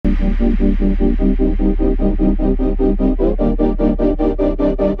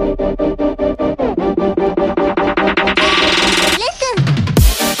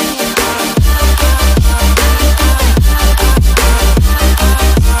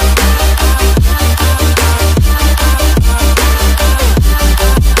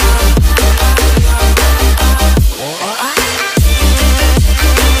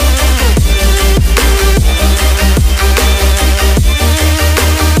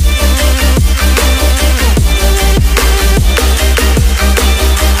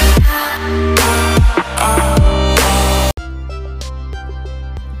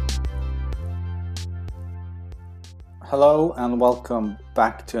Hello and welcome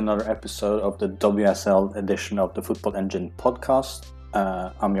back to another episode of the WSL edition of the Football Engine podcast.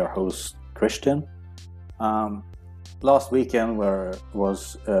 I'm your host, Christian. Last weekend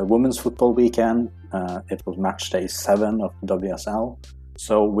was Women's Football Weekend. It was match day 7 of the WSL.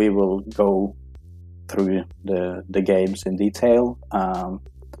 So we will go through the games in detail.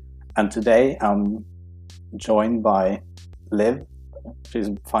 And today I'm joined by Liv. She's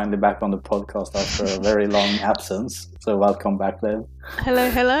finally back on the podcast after a very long absence. So welcome back, Liv. Hello.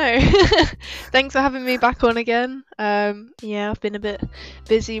 Thanks for having me back on again. I've been a bit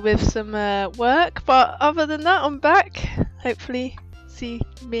busy with some work, but other than that, I'm back. Hopefully, see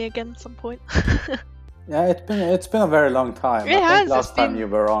me again some point. Yeah, it's been a very long time. It has. Last time you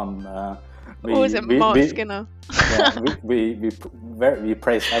were on, was it Mark Skinner? Yeah, we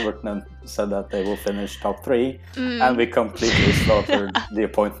praised Everton and said that they will finish top 3, and we completely slaughtered the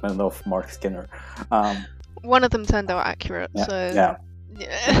appointment of Mark Skinner. One of them turned out accurate. Yeah.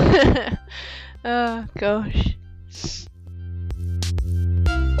 Oh gosh.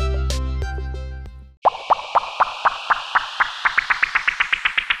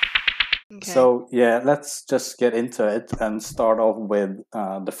 Okay. So let's just get into it and start off with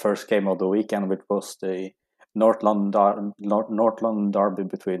the first game of the weekend, which was the North London derby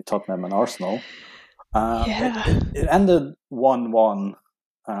between Tottenham and Arsenal. It ended 1-1.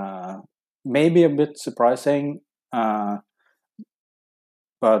 Maybe a bit surprising, but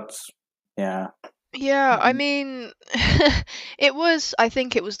yeah. Yeah, I mean, I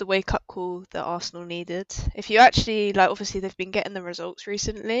think it was the wake-up call that Arsenal needed. If you actually, obviously they've been getting the results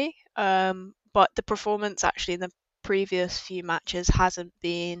recently, but the performance actually in the previous few matches hasn't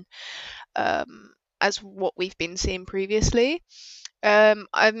been as what we've been seeing previously.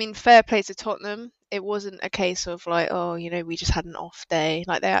 I mean, fair play to Tottenham. It wasn't a case of we just had an off day.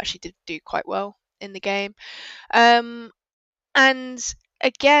 They actually did do quite well in the game. And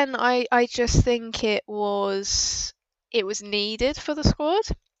again, I just think it was needed for the squad.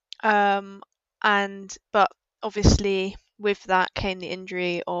 But obviously with that came the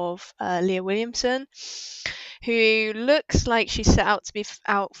injury of Leah Williamson, who looks like she's set out to be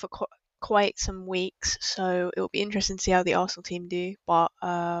out for quite some weeks. So it will be interesting to see how the Arsenal team do. But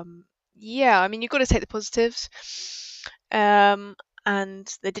I mean, you've got to take the positives. And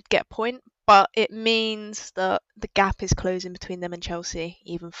they did get a point, but it means that the gap is closing between them and Chelsea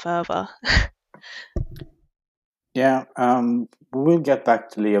even further. Yeah, we'll get back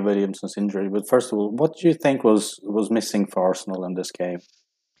to Leah Williamson's injury, but first of all, what do you think was missing for Arsenal in this game?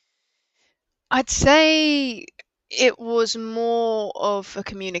 I'd say it was more of a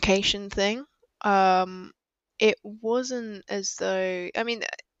communication thing. It wasn't as though, I mean,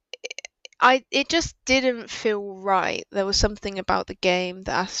 it just didn't feel right. There was something about the game,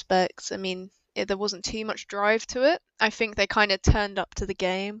 the aspects. I mean, there wasn't too much drive to it. I think they kind of turned up to the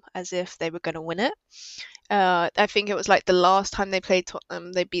game as if they were going to win it. I think it was like the last time they played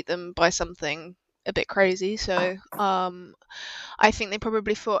Tottenham, they beat them by something a bit crazy. So I think they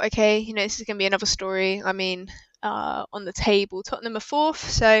probably thought, okay, this is going to be another story. I mean, on the table, Tottenham are 4th,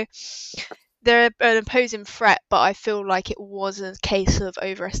 so they're an opposing threat, but I feel like it was a case of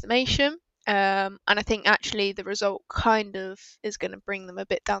overestimation. And I think actually the result kind of is going to bring them a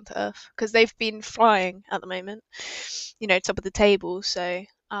bit down to earth because they've been flying at the moment, top of the table. So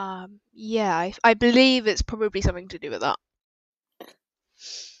I believe it's probably something to do with that.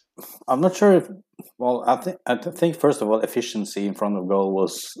 I'm not sure if. Well, I think first of all, efficiency in front of goal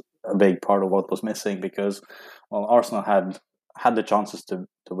was a big part of what was missing because, Arsenal had the chances to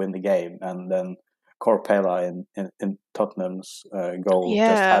win the game, and then Corpela in Tottenham's goal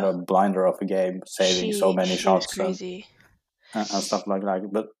just had a blinder of a game, saving so many shots and stuff like that.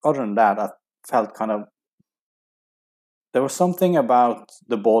 But other than that, I felt kind of there was something about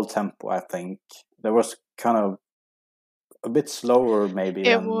the ball tempo. I think there was kind of a bit slower, maybe.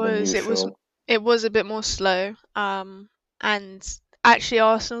 Than usual. It was a bit more slow. And actually,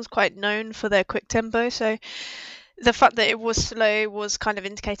 Arsenal's quite known for their quick tempo, so the fact that it was slow was kind of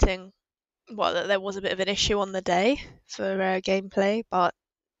indicating, well, that there was a bit of an issue on the day for gameplay. But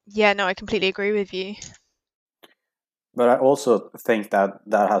yeah, no, I completely agree with you. But I also think that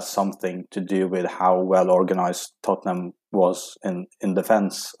that has something to do with how well organized Tottenham was in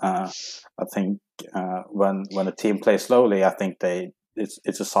defense. I think when a team plays slowly, I think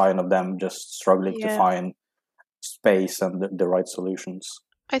it's a sign of them just struggling to Yeah. find space and the right solutions.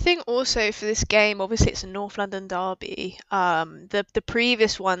 I think also for this game, obviously it's a North London derby. The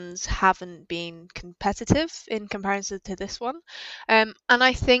previous ones haven't been competitive in comparison to this one, and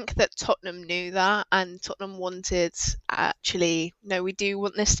I think that Tottenham knew that, and Tottenham wanted, actually, no, we do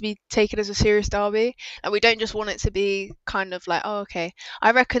want this to be taken as a serious derby, and we don't just want it to be kind of like, oh, okay.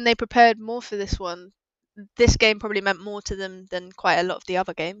 I reckon they prepared more for this one. This game probably meant more to them than quite a lot of the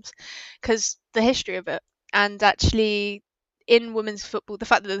other games, because the history of it, and actually in women's football, the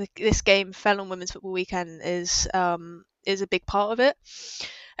fact that this game fell on Women's Football Weekend is a big part of it.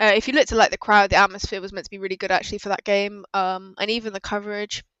 If you looked at like the crowd, the atmosphere was meant to be really good actually for that game, and even the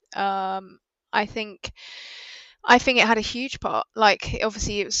coverage. I think it had a huge part. Like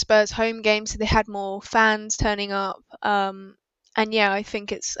obviously it was Spurs' home game, so they had more fans turning up. And yeah, I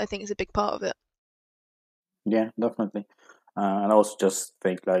think it's a big part of it. Yeah, definitely. And I also just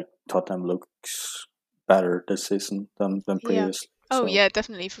think like Tottenham looks better this season than Yeah. previously. Oh So, yeah,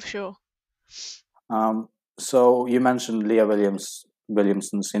 definitely for sure. so you mentioned Leah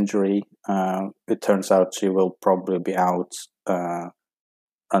Williamson's injury. It turns out she will probably be out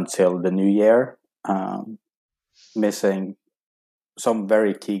until the new year, missing some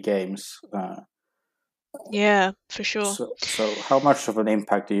very key games. Yeah, for sure. So how much of an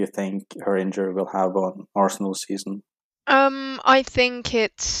impact do you think her injury will have on Arsenal's season? I think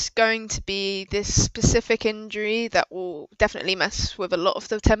it's going to be this specific injury that will definitely mess with a lot of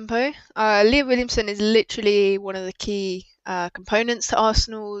the tempo. Leah Williamson is literally one of the key components to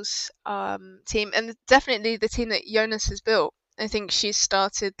Arsenal's team, and definitely the team that Jonas has built. I think she's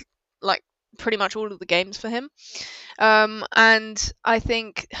started like pretty much all of the games for him. And I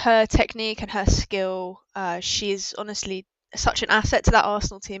think her technique and her skill, she's honestly such an asset to that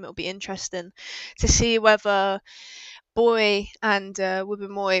Arsenal team. It'll be interesting to see whether Boy and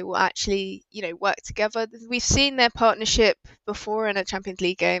Wubben-Moy will actually, work together. We've seen their partnership before in a Champions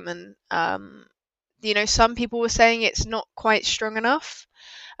League game, and some people were saying it's not quite strong enough.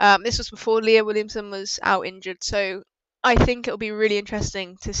 This was before Leah Williamson was out injured, so I think it'll be really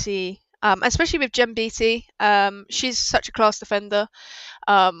interesting to see, especially with Jem Beattie. She's such a class defender,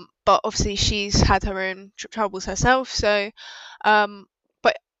 but obviously she's had her own troubles herself. So,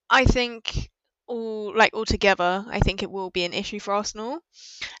 but I think altogether, I think it will be an issue for Arsenal.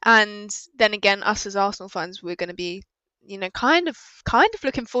 And then again, us as Arsenal fans, we're going to be, kind of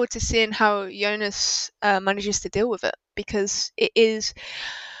looking forward to seeing how Jonas manages to deal with it, because it is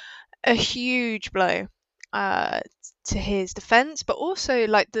a huge blow to his defense, but also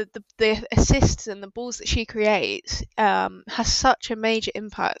like the assists and the balls that she creates has such a major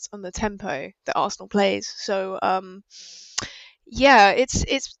impact on the tempo that Arsenal plays. So yeah,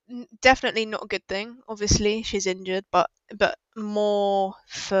 it's definitely not a good thing. Obviously, she's injured, but more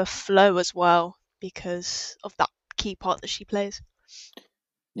for flow as well because of that key part that she plays.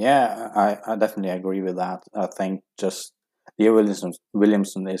 Yeah, I definitely agree with that. I think just Leah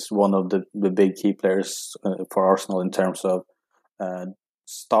Williamson is one of the big key players for Arsenal in terms of uh,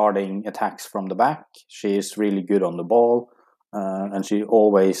 starting attacks from the back. She is really good on the ball, and she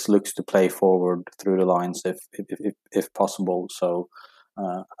always looks to play forward through the lines if possible. So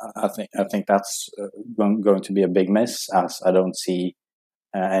I think that's going to be a big miss, as I don't see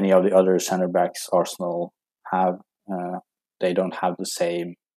any of the other center backs Arsenal have. They don't have the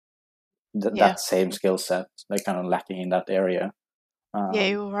same that same skill set. They're kind of lacking in that area. Yeah,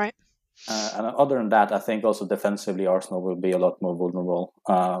 you're right. And other than that, I think also defensively Arsenal will be a lot more vulnerable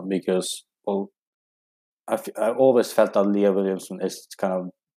because I always felt that Leah Williamson is kind of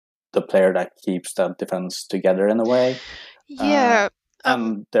the player that keeps that defense together in a way. Yeah.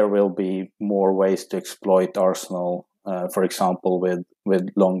 And there will be more ways to exploit Arsenal, for example, with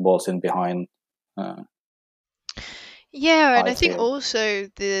long balls in behind. Yeah, and I think also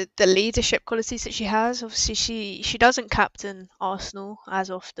the leadership qualities that she has. Obviously, she doesn't captain Arsenal as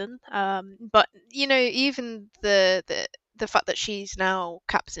often, but even the fact that she's now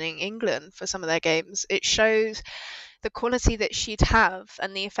captaining England for some of their games, it shows the quality that she'd have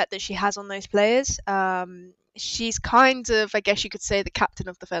and the effect that she has on those players. She's kind of, I guess you could say, the captain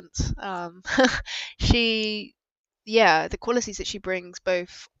of the fence. She the qualities that she brings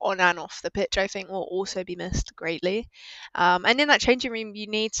both on and off the pitch, I think, will also be missed greatly. And in that changing room, you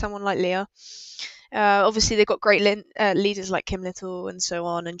need someone like Leah. Obviously, they've got great leaders like Kim Little and so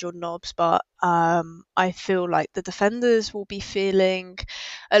on, and Jordan Nobbs, but I feel like the defenders will be feeling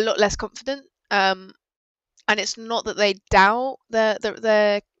a lot less confident. And it's not that they doubt their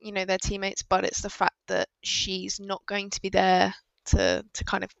their teammates, but it's the fact that she's not going to be there to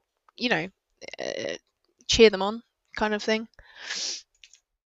kind of uh, cheer them on, kind of thing.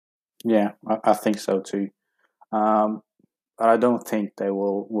 Yeah, I think so too. But I don't think they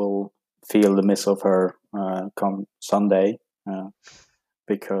will feel the miss of her come Sunday,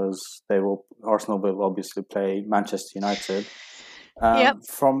 because Arsenal will obviously play Manchester United. Yep.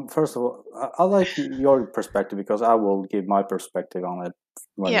 From first of all, I like your perspective, because I will give my perspective on it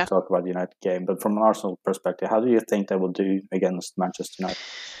when we talk about the United game. But from an Arsenal perspective, how do you think they will do against Manchester United?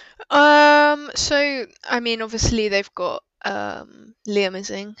 So I mean, obviously they've got Leah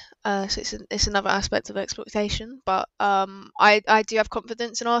missing, so it's another aspect of exploitation. But I do have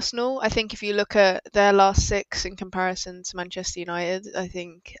confidence in Arsenal. I think if you look at their last 6 in comparison to Manchester United, I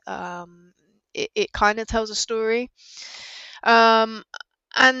think it kind of tells a story. And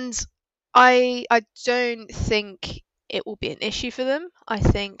I don't think it will be an issue for them. I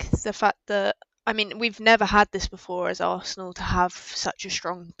think the fact that, I mean, we've never had this before as Arsenal, to have such a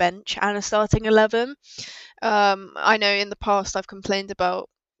strong bench and a starting 11. I know in the past I've complained about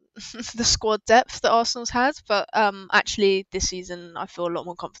the squad depth that Arsenal's had, but actually this season I feel a lot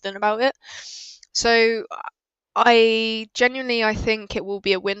more confident about it. So I think it will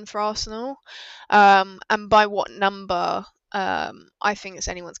be a win for Arsenal. And by what number? I think it's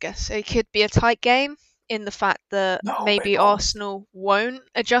anyone's guess. It could be a tight game, in the fact that maybe Arsenal won't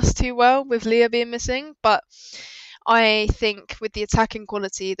adjust too well with Leah being missing. But I think with the attacking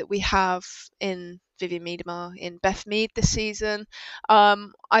quality that we have in Vivianne Miedema, in Beth Mead this season,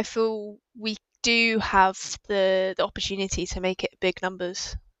 I feel we do have the opportunity to make it big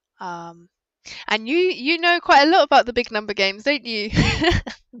numbers. And you know quite a lot about the big number games, don't you?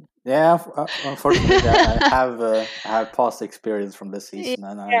 Yeah, unfortunately, I have past experience from this season,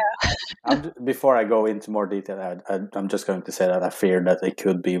 and before I go into more detail, I'm just going to say that I fear that it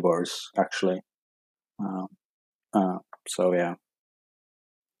could be worse, actually. So yeah.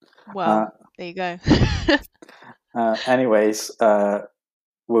 Well, there you go. Anyways,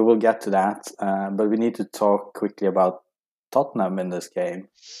 we will get to that, but we need to talk quickly about Tottenham in this game.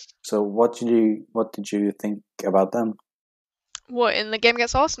 So what did you think about them? What, in the game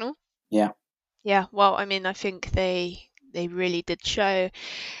against Arsenal? Yeah. Yeah, well, I mean, I think they really did show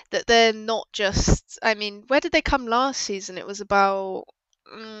that they're not just, I mean, where did they come last season? It was about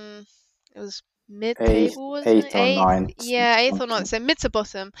it was mid-table, wasn't it? 8th or 9th. Yeah, 8th or 9th, so mid to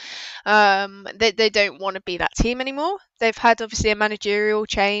bottom. They don't want to be that team anymore. They've had obviously a managerial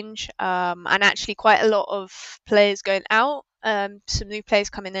change, and actually quite a lot of players going out, some new players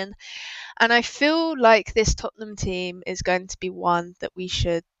coming in. And I feel like this Tottenham team is going to be one that we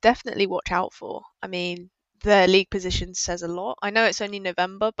should definitely watch out for. I mean, their league position says a lot. I know it's only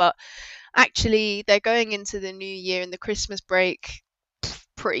November, but actually they're going into the new year and the Christmas break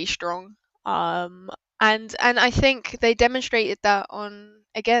pretty strong. And I think they demonstrated that on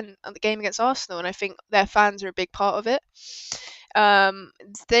the game against Arsenal, and I think their fans are a big part of it.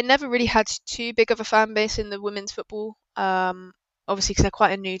 They never really had too big of a fan base in the women's football, obviously because they're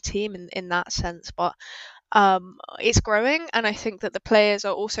quite a new team in that sense, but it's growing, and I think that the players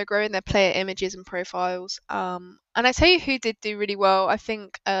are also growing their player images and profiles. And I tell you who did do really well. I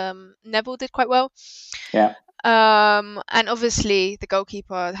think Neville did quite well. Yeah. And obviously the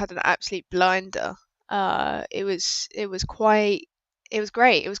goalkeeper had an absolute blinder. It was great. It was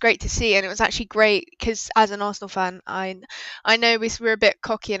great to see, and it was actually great because as an Arsenal fan, I know we're a bit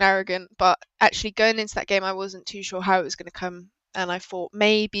cocky and arrogant, but actually going into that game, I wasn't too sure how it was going to come, and I thought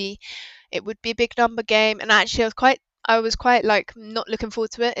maybe it would be a big number game. And actually, I was quite like not looking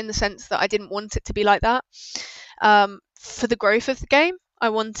forward to it, in the sense that I didn't want it to be like that. For the growth of the game, I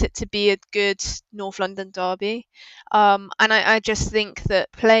want it to be a good North London derby. And I just think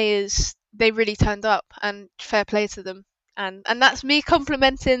that players, they really turned up, and fair play to them. And that's me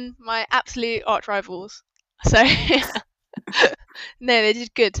complimenting my absolute arch rivals. So no, they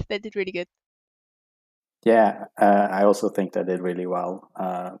did good. They did really good. Yeah, I also think they did really well.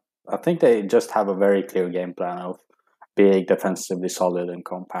 I think they just have a very clear game plan of being defensively solid and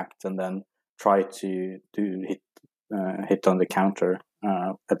compact, and then try to hit on the counter,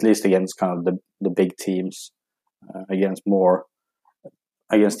 at least against kind of the big teams, against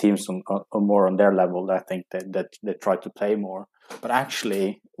teams more on their level. I think that they try to play more. But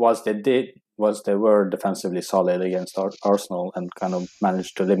actually, once they were defensively solid against Arsenal and kind of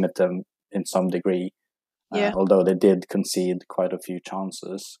managed to limit them in some degree. Yeah. Although they did concede quite a few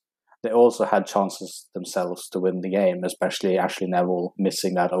chances. they also had chances themselves to win the game, especially Ashley Neville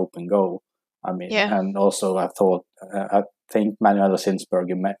missing that open goal. I mean, Yeah. and also I think Manuela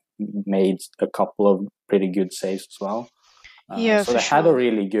Sinsberger made a couple of pretty good saves as well. Yeah, So for they had a sure.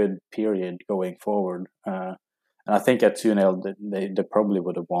 really good period going forward. And I think at 2-0 they probably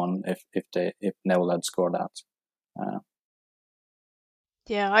would have won if Neville had scored that.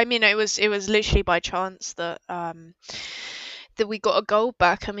 Yeah, I mean it was literally by chance that we got a goal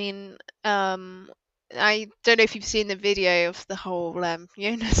back. I mean, I don't know if you've seen the video of the whole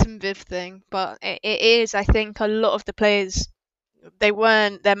Jonas and Viv thing, but it is, I think, a lot of the players,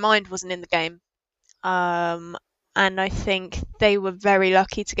 their mind wasn't in the game. And I think they were very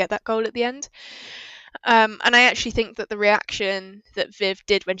lucky to get that goal at the end. And I actually think that the reaction that Viv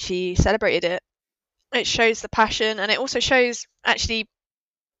did when she celebrated it shows the passion, and it also shows actually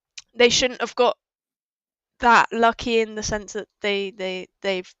they shouldn't have got that lucky in the sense that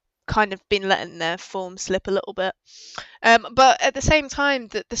they've kind of been letting their form slip a little bit. But at the same time,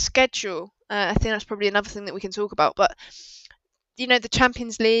 the schedule, I think that's probably another thing that we can talk about. But the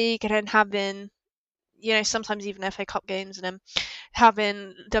Champions League, and then having sometimes even FA Cup games, and then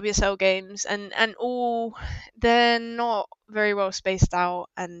having WSL games, and all, they're not very well spaced out,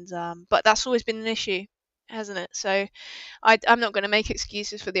 and but that's always been an issue, hasn't it? So I'm not going to make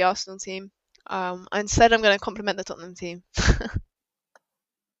excuses for the Arsenal team. Instead, I'm going to compliment the Tottenham team.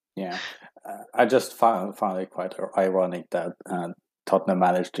 Yeah, I just found it quite ironic that Tottenham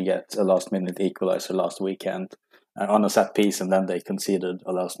managed to get a last-minute equaliser last weekend on a set piece, and then they conceded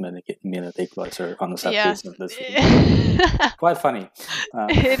a last-minute equaliser on a set piece this week. Quite funny.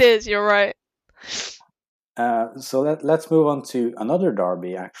 It is. You're right. So let's move on to another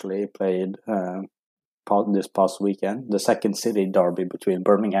derby. Actually, played this past weekend, the second city derby between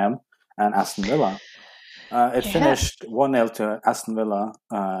Birmingham and Aston Villa. It finished 1-0 to Aston Villa.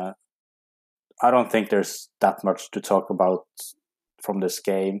 I don't think there's that much to talk about from this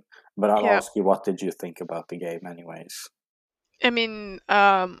game, but I'll ask you, what did you think about the game, anyways? I mean,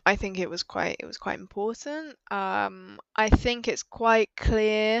 I think it was quite important. I think it's quite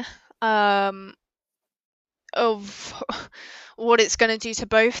clear of what it's going to do to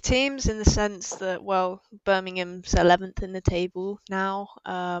both teams, in the sense that, well, Birmingham's 11th in the table now,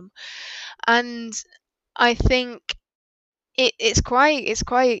 and I think it's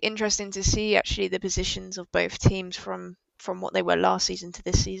quite interesting to see actually the positions of both teams from what they were last season to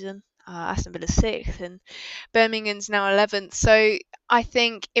this season. Aston Villa 6th and Birmingham's now 11th. So I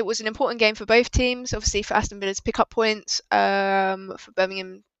think it was an important game for both teams. Obviously for Aston Villa to pick up points, for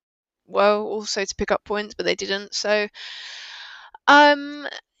Birmingham, well, also to pick up points, but they didn't. So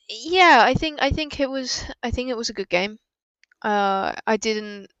yeah, I think it was a good game. I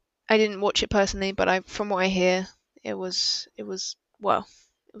didn't watch it personally, but from what I hear, it was well,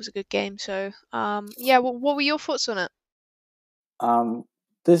 it was a good game. So yeah, what were your thoughts on it?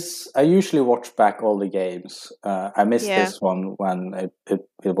 I usually watch back all the games. I missed this one when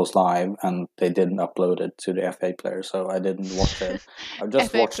it was live and they didn't upload it to the FA player, so I didn't watch it. I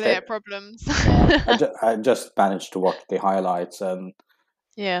just FA watched player it. Problems. I just managed to watch the highlights, and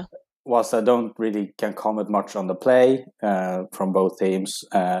whilst I don't really can comment much on the play from both teams,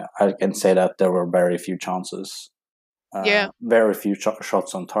 I can say that there were very few chances. Very few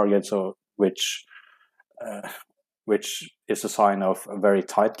shots on target, so which is a sign of a very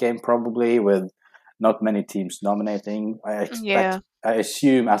tight game, probably, with not many teams dominating. I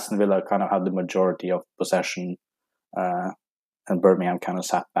assume Aston Villa kind of had the majority of possession, and Birmingham kind of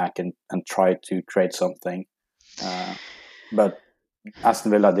sat back and tried to create something. But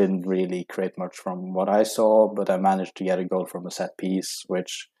Aston Villa didn't really create much from what I saw, but I managed to get a goal from a set piece,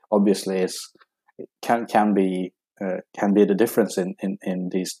 which obviously can be the difference in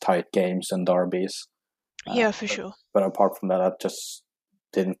these tight games and derbies. For sure. But apart from that, I just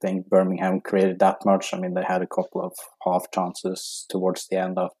didn't think Birmingham created that much. I mean, they had a couple of half chances towards the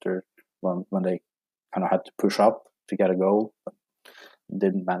end after when they kind of had to push up to get a goal, but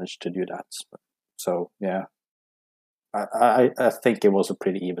didn't manage to do that. So yeah, I think it was a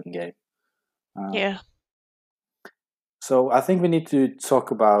pretty even game. So I think we need to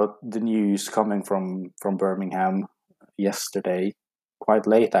talk about the news coming from Birmingham yesterday, quite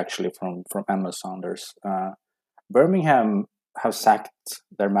late actually, from Emma Saunders. Birmingham have sacked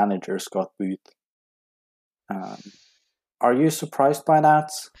their manager, Scott Booth. Are you surprised by that?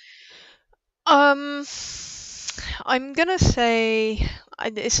 I'm gonna say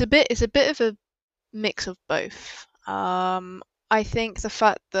it's a bit of a mix of both. I think the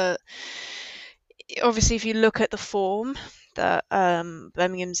fact that, obviously, if you look at the form that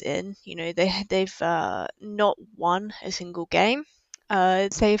Birmingham's in, they've not won a single game.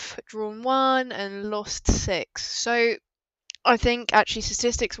 They've drawn 1 and lost 6. So I think actually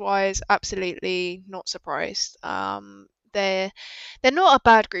statistics-wise, absolutely not surprised. They're not a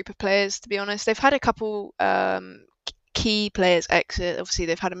bad group of players, to be honest. They've had a couple key players exit. Obviously,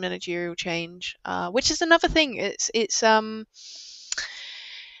 they've had a managerial change, which is another thing. It's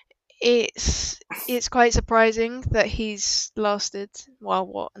quite surprising that he's lasted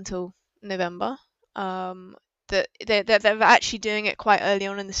until November. That they're actually doing it quite early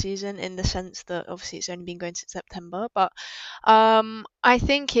on in the season, in the sense that obviously it's only been going since September. But I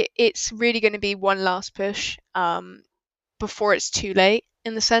think it's really going to be one last push before it's too late,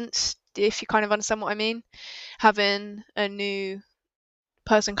 in the sense, if you kind of understand what I mean. Having a new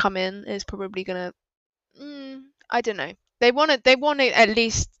person come in is probably going to, I don't know. They want to at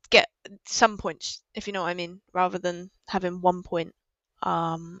least get some points, if you know what I mean, rather than having 1 point.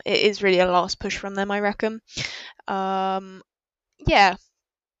 It is really a last push from them, I reckon. Yeah,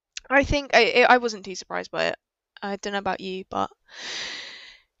 I think I wasn't too surprised by it. I don't know about you, but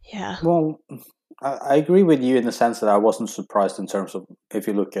yeah. Well, I agree with you in the sense that I wasn't surprised in terms of, if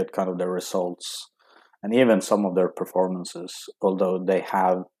you look at kind of their results and even some of their performances, although they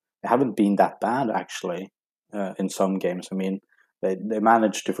haven't been that bad actually in some games. I mean, they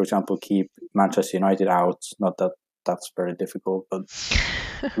managed to, for example, keep Manchester United out. Not that that's very difficult, but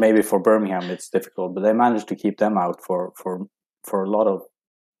maybe for Birmingham it's difficult. But they managed to keep them out for a lot of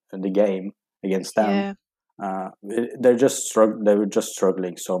the game against them. Yeah. They were just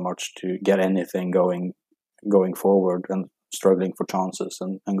struggling so much to get anything going forward, and struggling for chances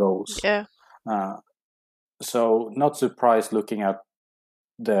and goals. Yeah. So not surprised looking at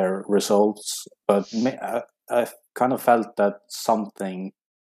their results, but I kind of felt that something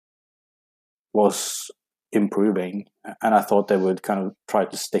was improving, and I thought they would kind of try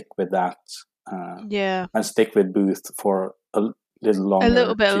to stick with that. Yeah. And stick with Booth for a little longer. A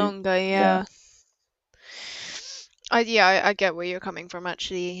little bit longer, yeah. I get where you're coming from,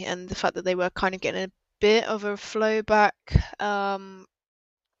 actually, and the fact that they were kind of getting a bit of a flow back under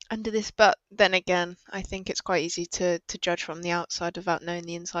this. But then again, I think it's quite easy to judge from the outside without knowing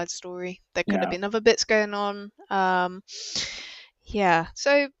the inside story. There could have been other bits going on. Yeah,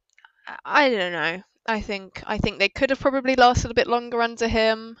 so I don't know. I think they could have probably lasted a bit longer under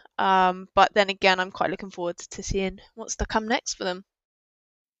him. But then again, I'm quite looking forward to seeing what's to come next for them.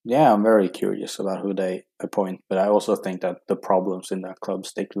 Yeah, I'm very curious about who they appoint, but I also think that the problems in that club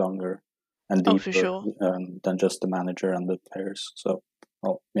stick longer and deeper for sure. Than just the manager and the players. So,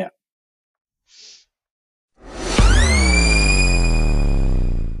 well, yeah.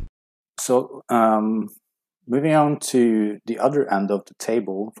 So, moving on to the other end of the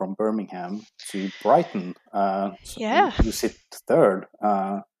table, from Birmingham to Brighton. Who sit third.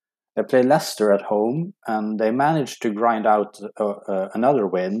 They play Leicester at home, and they managed to grind out another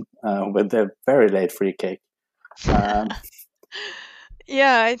win with a very late free kick.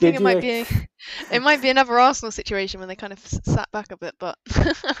 Yeah, I think it might be another Arsenal situation when they kind of sat back a bit, but.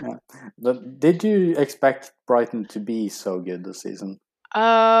 But did you expect Brighton to be so good this season?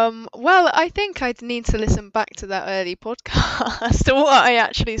 Well, I think I'd need to listen back to that early podcast to what I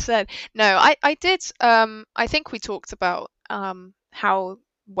actually said. No, I did. I think we talked about how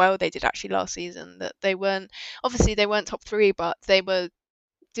well they did actually last season. That they weren't top 3, but they were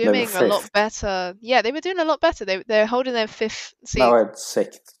doing a lot better. Yeah, they were doing a lot better. They're holding their 5th seat. No, it's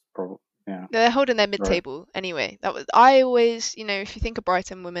 6th, probably. Yeah. They're holding their mid-table anyway. I always, if you think of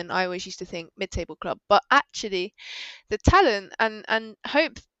Brighton women, I always used to think mid-table club. But actually, the talent and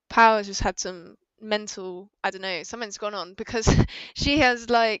Hope Powers just had some mental, I don't know, something's gone on, because she has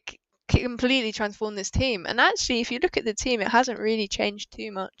completely transformed this team. And actually, if you look at the team, it hasn't really changed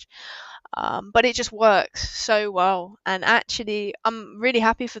too much. But it just works so well. And actually, I'm really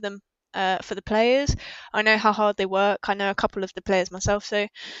happy for them, for the players. I know how hard they work. I know a couple of the players myself. So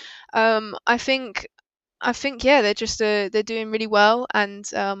I think yeah, they're just they're doing really well, and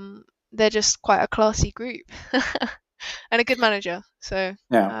they're just quite a classy group and a good manager. So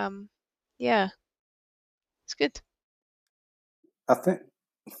yeah, it's good. I think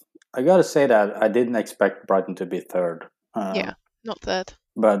I gotta say that I didn't expect Brighton to be third. Yeah, not third.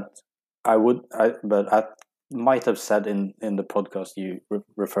 But I might have said in the podcast you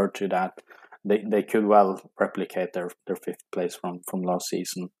referred to that they could well replicate their 5th place from last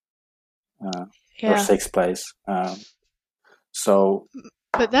season, or 6th place. So.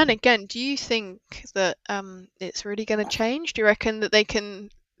 But then again, do you think that it's really going to change? Do you reckon that they can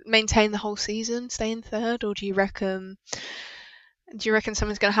maintain the whole season, stay in third, or do you reckon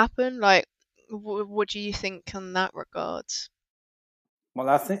something's going to happen? Like, what do you think on that regards? Well,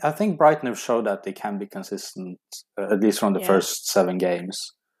 I think Brighton have showed that they can be consistent, at least from the Yeah. first 7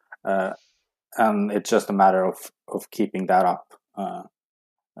 games, and it's just a matter of keeping that up.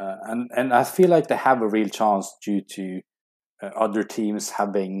 And I feel like they have a real chance due to other teams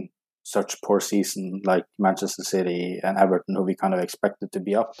having such poor season, like Manchester City and Everton, who we kind of expected to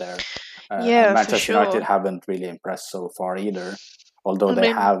be up there. Yeah, And for Manchester United sure. haven't really impressed so far either, although I they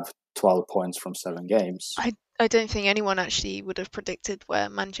mean, have 12 points from 7 games. I don't think anyone actually would have predicted where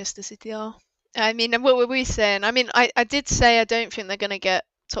Manchester City are. I mean, what were we saying? I mean, I did say I don't think they're going to get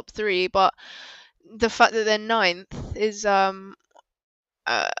top three, but the fact that they're ninth is uh,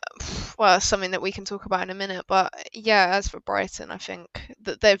 well, something that we can talk about in a minute. But yeah, as for Brighton, I think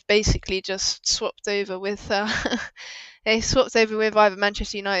that they've basically just swapped over with they swapped over with either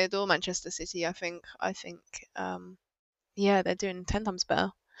Manchester United or Manchester City. I think yeah, they're doing 10 times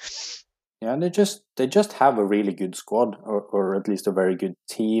better. Yeah, and they just have a really good squad, or at least a very good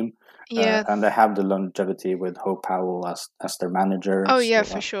team, Yeah. and they have the longevity with Hope Powell as their manager. Oh yeah,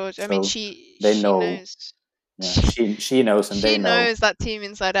 So for sure. I mean, so they she know, knows. yeah, she knows, and they She know. knows that team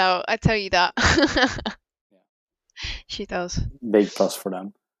inside out. I tell you that. She does. Big plus for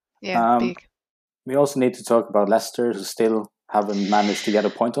them. Yeah, Um, big. we also need to talk about Leicester, who still haven't managed to get a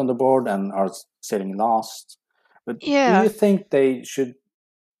point on the board and are sitting last. But do Yeah. you think they should?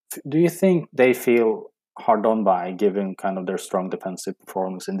 Do you think they feel hard done by, given kind of their strong defensive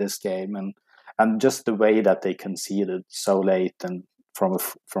performance in this game, and just the way that they conceded so late and from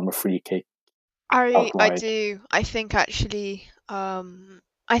a free kick out I wide? do. I think actually,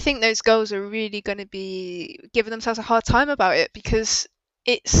 I think those girls are really going to be giving themselves a hard time about it because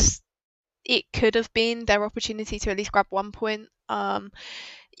it's it could have been their opportunity to at least grab 1 point.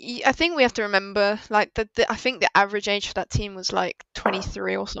 I think we have to remember, like I think the average age for that team was like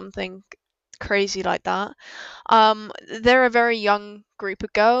 23 or something crazy like that. They're a very young group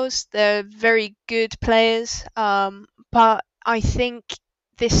of girls. They're very good players. But I think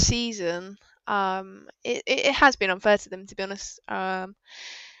this season, it has been unfair to them, to be honest.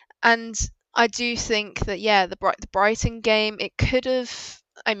 And I do think that yeah, the Brighton game, it could have.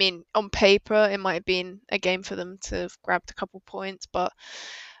 I mean, on paper, it might have been a game for them to have grabbed a couple points, but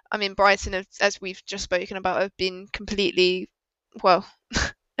I mean, Brighton, as we've just spoken about, have been completely, well,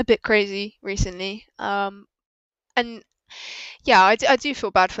 a bit crazy recently. And yeah, I do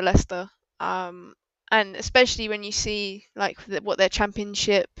feel bad for Leicester. And especially when you see like what their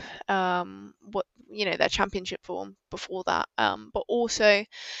championship, what their championship form before that. But also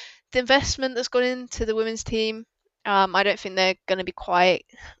the investment that's gone into the women's team. I don't think they're going to be quite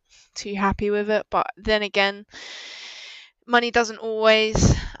too happy with it. But then again, money doesn't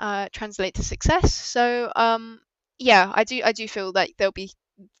always translate to success. So yeah, I do feel like they'll be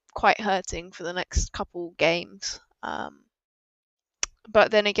quite hurting for the next couple games. But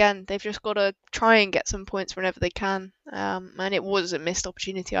then again, they've just got to try and get some points whenever they can. And it was a missed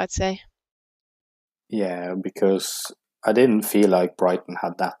opportunity, I'd say. Yeah, because I didn't feel like Brighton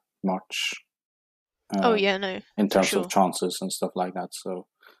had that much Oh uh, yeah, no, in for terms of sure. chances and stuff like that. So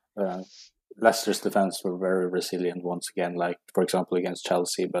uh, Leicester's defense were very resilient once again, like for example against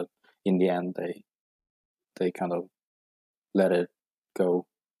Chelsea. But in the end, they kind of let it go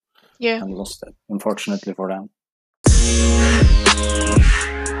Yeah. and lost it, unfortunately for them.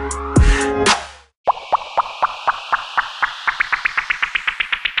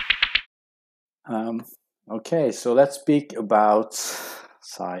 Okay, so let's speak about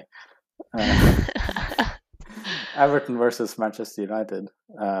Everton versus Manchester United.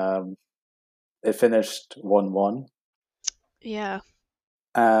 It finished 1-1. Yeah.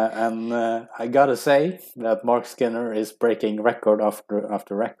 And I gotta say that Mark Skinner is breaking record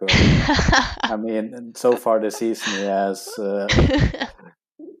after record. I mean, so far this season he has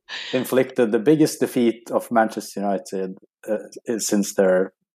inflicted the biggest defeat of Manchester United since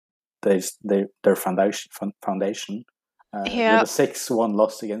their foundation with Yeah. a 6-1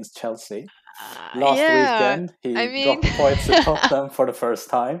 loss against Chelsea. Last Yeah. weekend I he mean, dropped points to Tottenham for the first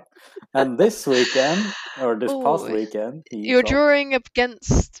time, and this weekend, or this past oh, weekend, you're drawing up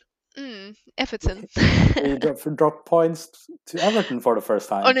against Everton. he dropped points to Everton for the first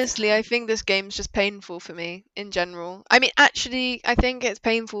time. Honestly, I think this game's just painful for me in general. I mean, actually, I think it's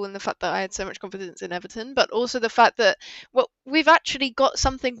painful in the fact that I had so much confidence in Everton, but also the fact that, well, we've actually got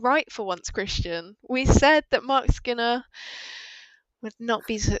something right for once, Christian. We said that Mark Skinner would not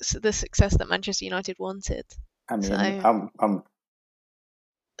be the success that Manchester United wanted. I mean, So, I'm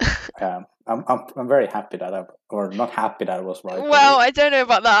I'm very happy that or not happy that I was right. Well, I don't know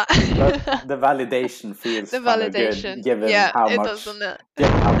about that. But the validation feels The kind of good, validation. given Yeah, how it much does, doesn't it?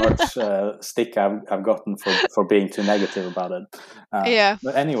 given how much stick I've gotten for being too negative about it. Yeah.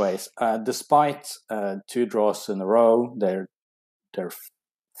 But anyways, despite 2 draws in a row, they're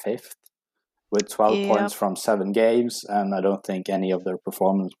fifth with 12 Yeah. points from 7 games, and I don't think any of their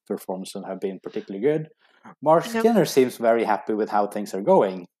performances have been particularly good. Mark No. Skinner seems very happy with how things are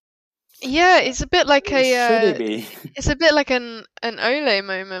going. Yeah, it's a bit like Should he be? it's a bit like an Ole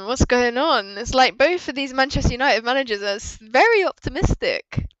moment. What's going on? It's like both of these Manchester United managers are very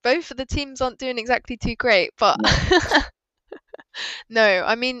optimistic. Both of the teams aren't doing exactly too great, but no,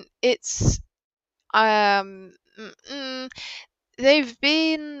 I mean it's they've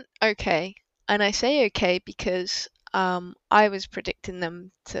been okay, and I say okay because I was predicting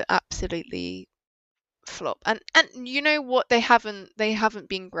them to absolutely flop, and you know what, they haven't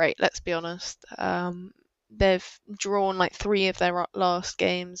been great, let's be honest. They've drawn like 3 of their last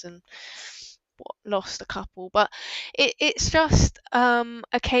games and lost a couple, but it's just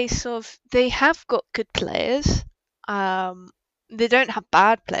a case of they have got good players. They don't have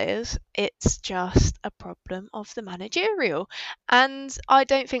bad players. It's just a problem of the managerial, and I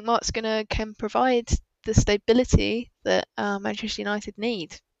don't think Mark Skinner can provide the stability that Manchester United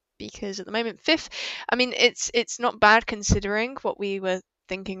need, because at the moment fifth, I mean it's not bad considering what we were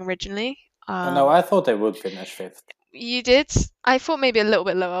thinking originally. No, I thought they would finish 5th. You did? I thought maybe a little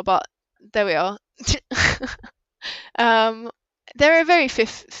bit lower, but there we are. They're a very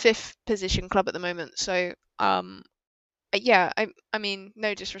fifth position club at the moment, so yeah, I mean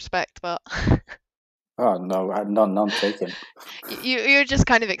no disrespect, but Oh no, none taken. you're just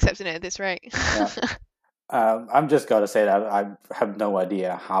kind of accepting it at this rate. Yeah. I'm just gonna say that I have no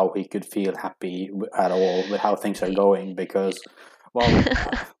idea how he could feel happy at all with how things are going, because, well,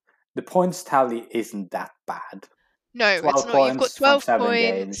 the points tally isn't that bad. No, it's not. You've got 12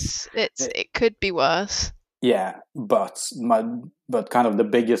 points. It could be worse. Yeah, but kind of the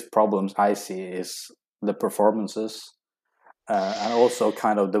biggest problems I see is the performances, and also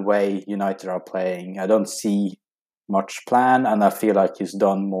kind of the way United are playing. I don't see much plan, and I feel like he's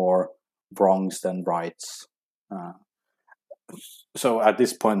done more wrongs than rights. So at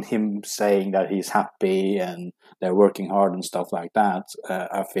this point, him saying that he's happy and they're working hard and stuff like that,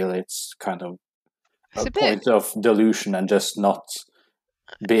 I feel it's kind of a point of delusion and just not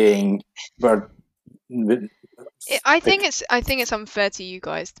being. But I think it's unfair to you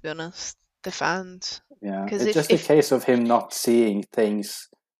guys, to be honest, the fans. Yeah, it's just a case of him not seeing things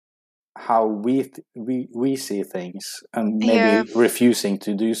how we see things, and maybe refusing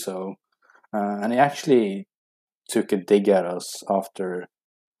to do so. And he actually took a dig at us after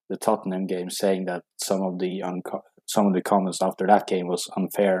the Tottenham game, saying that some of the comments after that game was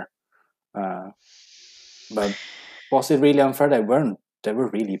unfair. But was it really unfair? They weren't. They were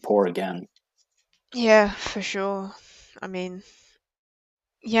really poor again. Yeah, for sure. I mean,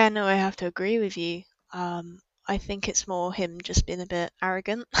 yeah, no, I have to agree with you. I think it's more him just being a bit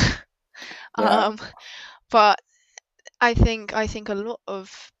arrogant. But I think a lot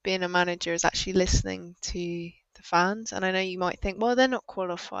of being a manager is actually listening to the fans. And I know you might think, well, they're not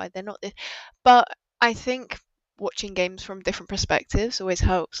qualified, they're not this. But I think watching games from different perspectives always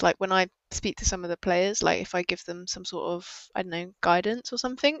helps. Like when I speak to some of the players, like if I give them some sort of, I don't know, guidance or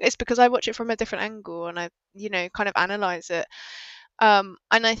something, it's because I watch it from a different angle and I, kind of analyze it. And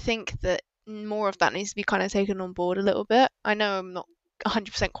I think that more of that needs to be kind of taken on board a little bit. I know I'm not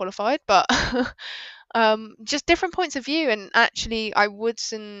 100% qualified, but just different points of view. And actually, I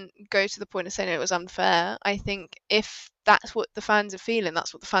wouldn't go to the point of saying it was unfair. I think if that's what the fans are feeling,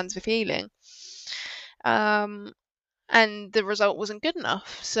 that's what the fans are feeling. And the result wasn't good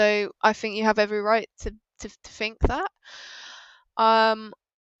enough. So I think you have every right to think that.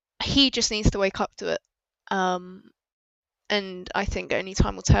 He just needs to wake up to it. And I think only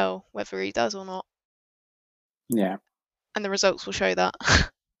time will tell whether he does or not. Yeah. And the results will show that.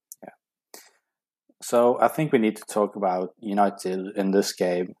 Yeah. So I think we need to talk about United in this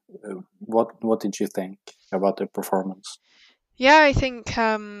game. What did you think about their performance? Yeah, I think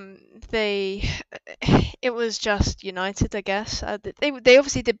it was just United, I guess. They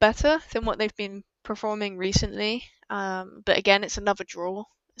obviously did better than what they've been performing recently. But again, it's another draw.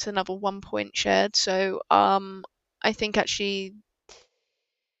 It's another 1 point shared. So I think actually,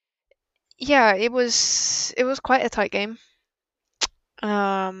 yeah, it was quite a tight game.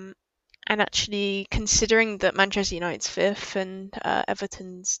 And actually, considering that Manchester United's 5th and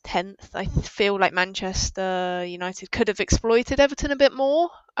Everton's 10th, I feel like Manchester United could have exploited Everton a bit more.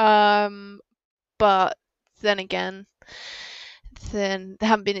 But then again, then they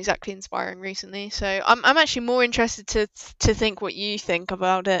haven't been exactly inspiring recently. So I'm actually more interested to think what you think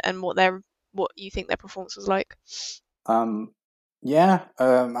about it and what you think their performance was like. I'm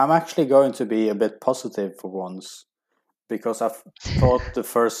actually going to be a bit positive for once because I thought the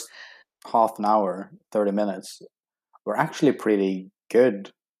first half an hour, 30 minutes, were actually pretty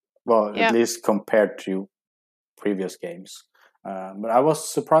good. Well, at Yeah, least compared to previous games. But I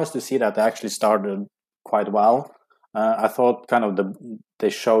was surprised to see that they actually started quite well. I thought they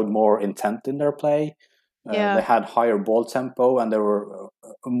showed more intent in their play. They yeah, had higher ball tempo and there were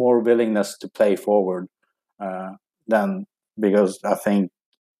more willingness to play forward than because I think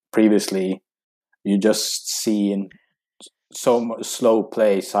previously you just seen so much slow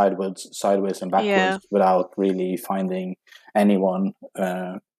play sideways and backwards yeah, without really finding anyone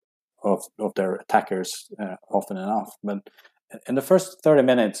of their attackers often enough. But in the first 30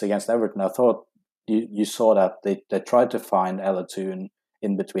 minutes against Everton, I thought you saw that they tried to find Ella Toon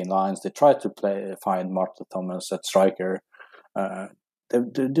in between lines. They tried to find Marta Thomas at striker. Uh,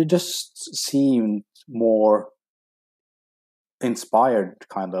 they just seemed more inspired,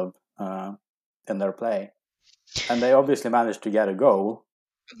 kind of, in their play. And they obviously managed to get a goal,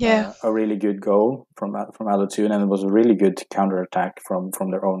 yeah, a really good goal from Ella Toon, and it was a really good counter attack from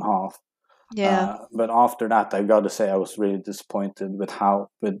their own half. yeah, But after that, I got to say I was really disappointed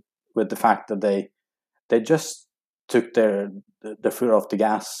with the fact that they just took the foot off the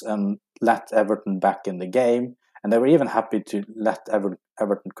gas and let Everton back in the game, and they were even happy to let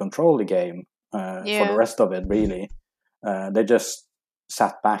Everton control the game for the yeah. rest of it. Really, they just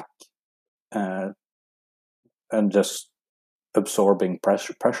sat back uh, and just absorbing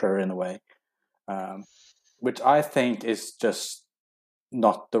pressure in a way, um, which I think is just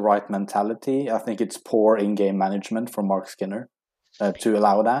not the right mentality. I think it's poor in-game management from Mark Skinner to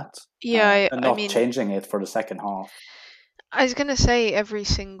allow that Yeah, and I not mean, changing it for the second half. I was gonna say every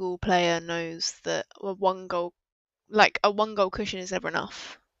single player knows that a one goal cushion is never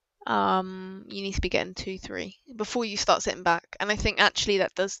enough. You need to be getting 2, 3 before you start sitting back, and I think actually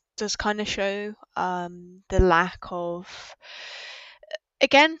that does kind of show the lack of,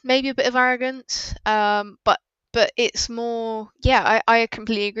 again, maybe a bit of arrogance, but it's more, yeah, I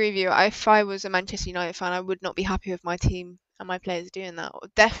completely agree with you. If I was a Manchester United fan, I would not be happy with my team and my players doing that.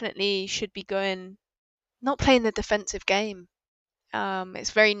 Definitely should be going, not playing the defensive game.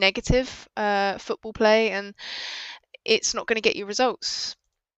 It's very negative football play, and it's not going to get you results.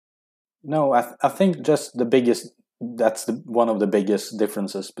 No, I think just one of the biggest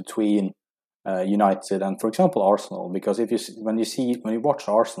differences between United and, for example, Arsenal. Because when you watch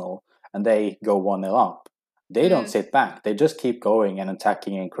Arsenal and they go 1-0 up, they don't Mm, sit back. They just keep going and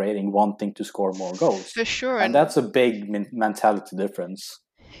attacking and creating, wanting to score more goals, for sure, and and that's a big mentality difference.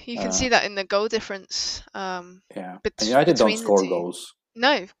 you can Uh, see that in the goal difference yeah, and United don't between the score two. goals,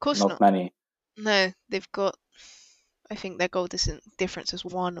 No, of course not not. many. No, they've got, I think their goal difference is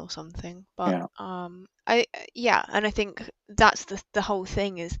 1 or something. But Yeah, yeah, and I think that's the whole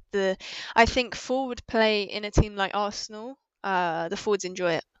thing is I think forward play in a team like Arsenal, the forwards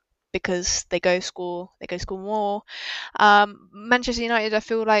enjoy it because they go score more. Manchester United, I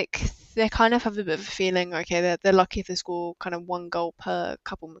feel like they kind of have a bit of a feeling, okay, they're lucky if they score kind of 1 goal per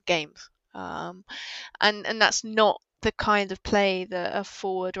couple of games. And that's not the kind of play that a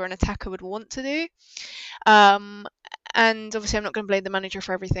forward or an attacker would want to do. Um, and obviously, I'm not going to blame the manager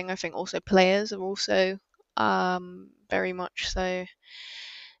for everything. I think also players are also very much so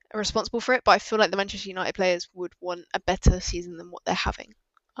responsible for it. But I feel like the Manchester United players would want a better season than what they're having.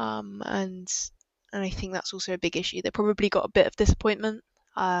 And I think that's also a big issue. They probably got a bit of disappointment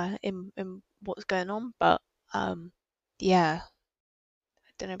in what's going on, but yeah,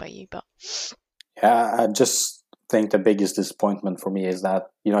 I don't know about you, but yeah. I just think the biggest disappointment for me is that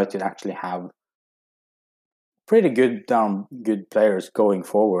United actually have pretty good players going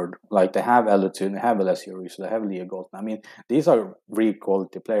forward. Like they have Elotun, they have Alessio Russo, they have Leo Golden. I mean, these are real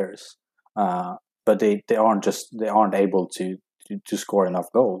quality players, but they aren't able to score enough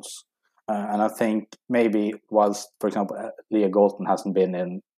goals. And I think maybe whilst, for example, Leo Golden hasn't been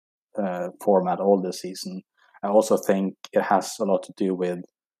in format all this season, I also think it has a lot to do with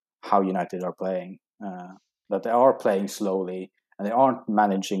how United are playing. That they are playing slowly and they aren't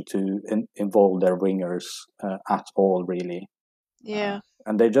managing to involve their wingers at all, really. yeah,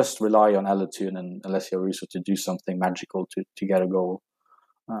 And they just rely on Elatun and Alessio Russo to do something magical to get a goal.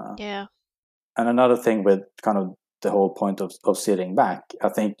 Uh, yeah, and another thing with kind of the whole point of sitting back, I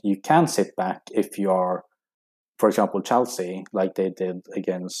think you can sit back if you are, for example, Chelsea, like they did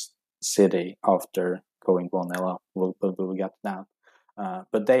against City after going 1-0 up. We'll get to that.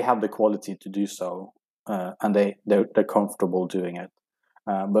 But they have the quality to do so. and they're comfortable doing it.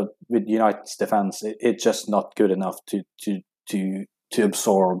 But with United's defense, it's just not good enough to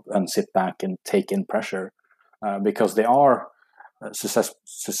absorb and sit back and take in pressure, because they are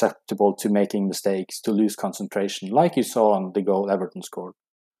susceptible to making mistakes, to lose concentration, like you saw on the goal Everton scored.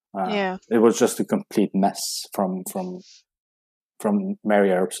 It was just a complete mess from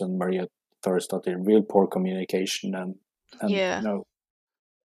Mary Earps and Maria Thorisdottir. Real poor communication, and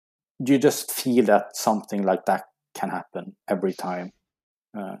you just feel that something like that can happen every time.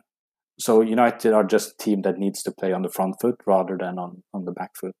 So United are just a team that needs to play on the front foot rather than on the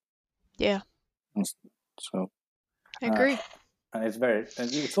back foot. Yeah. So I agree. And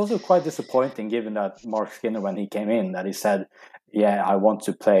it's also quite disappointing, given that Mark Skinner, when he came in, that he said, "Yeah, I want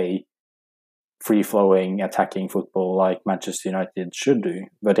to play free-flowing, attacking football like Manchester United should do,"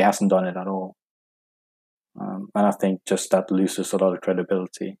 but he hasn't done it at all. And I think just that loses a lot of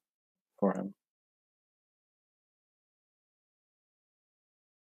credibility for him.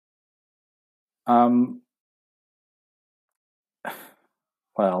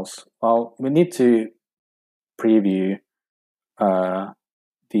 What else? Well, we need to preview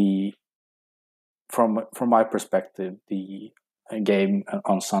from my perspective, the game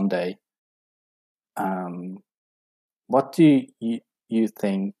on Sunday. What do you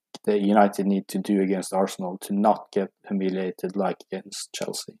think that United need to do against Arsenal to not get humiliated like against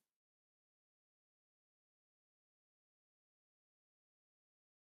Chelsea?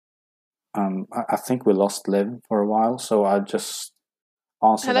 I think we lost Liv for a while, so I just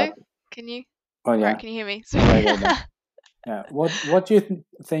answer Hello? that. Can you? Oh yeah. Right, can you hear me? Sorry. Yeah. What do you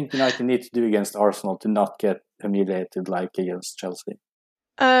think United need to do against Arsenal to not get humiliated like against Chelsea?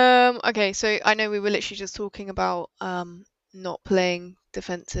 Okay, so I know we were literally just talking about not playing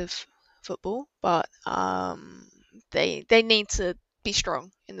defensive football, but they need to be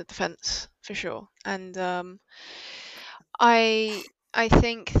strong in the defense for sure. And I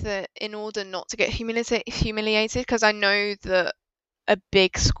think that in order not to get humiliated, because I know that a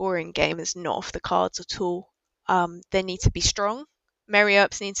big scoring game is not off the cards at all. They need to be strong. Mary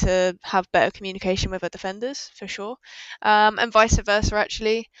Earps need to have better communication with her defenders for sure, and vice versa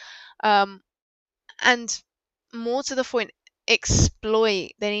actually. And more to the point, they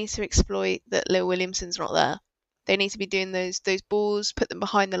need to exploit that Lil Williamson's not there. They need to be doing those balls, put them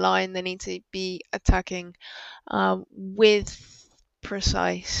behind the line. They need to be attacking with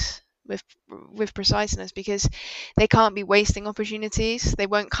preciseness, because they can't be wasting opportunities. They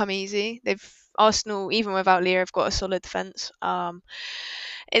won't come easy. Arsenal, even without Leah, have got a solid defense.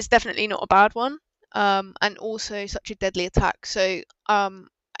 It's definitely not a bad one, and also such a deadly attack. So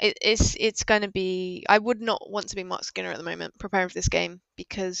it's going to be. I would not want to be Mark Skinner at the moment preparing for this game,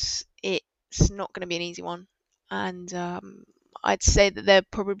 because it's not going to be an easy one, and I'd say that they've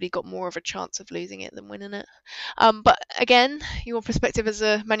probably got more of a chance of losing it than winning it. But again, your perspective as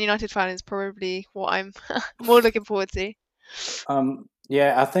a Man United fan is probably what I'm more looking forward to.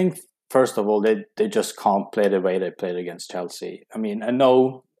 Yeah, I think first of all they just can't play the way they played against Chelsea. I mean,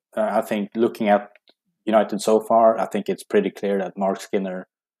 I think looking at United so far, I think it's pretty clear that Mark Skinner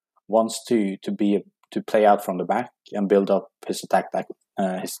wants to play out from the back and build up his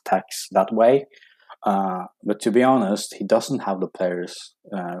attacks that way. But to be honest, he doesn't have the players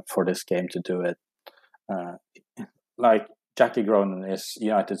for this game to do it. Like Jackie Groenen is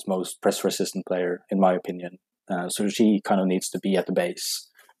United's most press-resistant player, in my opinion. So she kind of needs to be at the base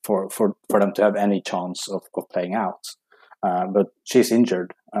for them to have any chance of playing out. But she's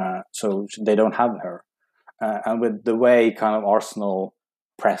injured, so they don't have her. And with the way kind of Arsenal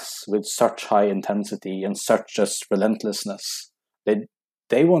press with such high intensity and such just relentlessness,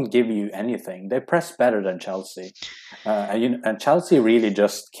 they won't give you anything. They press better than Chelsea, and Chelsea really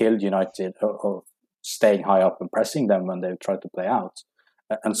just killed United of staying high up and pressing them when they tried to play out,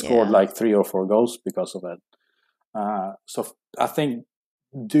 and scored like 3 or 4 goals because of it. So I think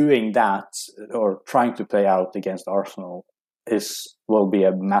doing that or trying to play out against Arsenal will be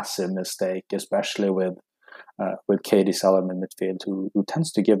a massive mistake, especially with Katie Salem in midfield, who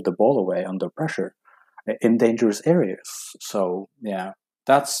tends to give the ball away under pressure in dangerous areas. So yeah,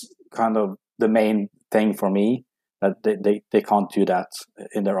 that's kind of the main thing for me, that they can't do that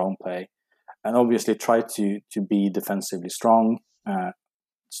in their own play, and obviously try to be defensively strong.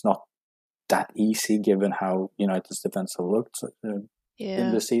 It's not that easy given how United's defense have looked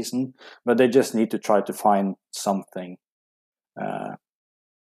in the season, but they just need to try to find something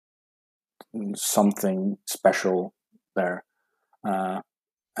special there.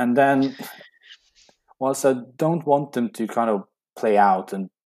 And then, whilst I don't want them to kind of play out and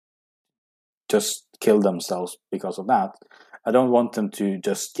just kill themselves because of that, I don't want them to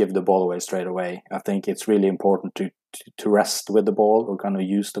just give the ball away straight away. I think it's really important to rest with the ball or kind of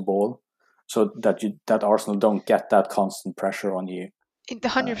use the ball, so that Arsenal don't get that constant pressure on you.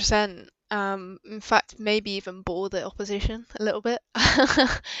 100%. In fact, maybe even bore the opposition a little bit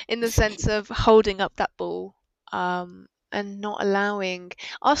in the sense of holding up that ball, and not allowing.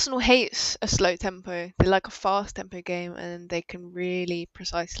 Arsenal hates a slow tempo. They like a fast tempo game, and they can really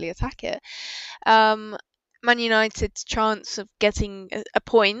precisely attack it. Man United's chance of getting a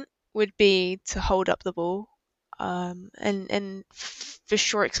point would be to hold up the ball, and for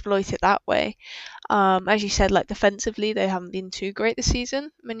sure exploit it that way. As you said, like defensively, they haven't been too great this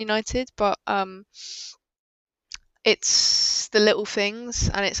season, Man United, but it's the little things,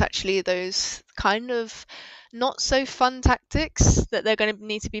 and it's actually those kind of not so fun tactics that they're going to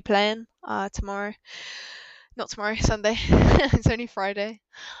need to be playing tomorrow. Not tomorrow, Sunday. It's only Friday.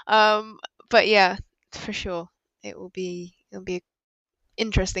 But yeah, for sure, it'll be an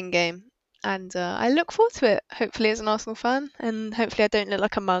interesting game. And I look forward to it, hopefully, as an Arsenal fan, and hopefully I don't look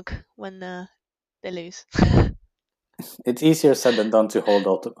like a mug when they lose. It's easier said than done to hold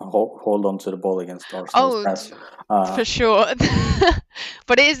on to the ball against Arsenal's press. For sure.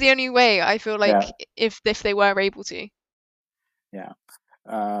 But it is the only way, I feel like, if they were able to. Yeah.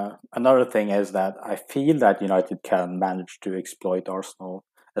 Another thing is that I feel that United can manage to exploit Arsenal,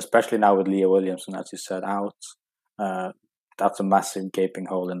 especially now with Leah Williamson, as you said, out. That's a massive gaping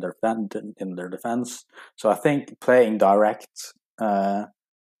hole in their defense. So I think playing direct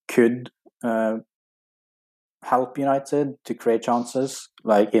could help United to create chances,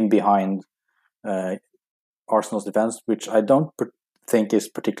 like in behind Arsenal's defense, which I don't think is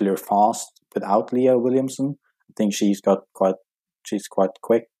particularly fast without Leah Williamson. I think she's quite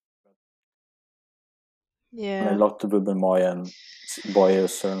quick. Yeah. Lotte Wubben-Moy and Boye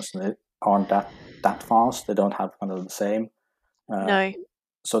Sørensen aren't that fast. They don't have kind of the same. No.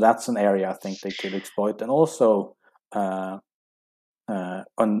 So that's an area I think they could exploit, and also on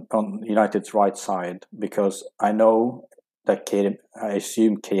United's right side, because I know that I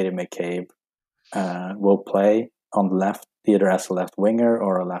assume Katie McCabe will play on the left, either as a left winger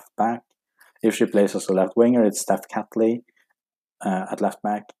or a left back. If she plays as a left winger, it's Steph Catley at left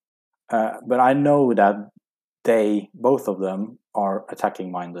back. But I know that both of them are attacking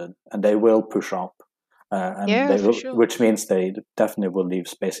minded, and they will push up. For sure. Which means they definitely will leave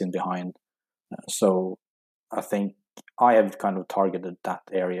space in behind. So I think I have kind of targeted that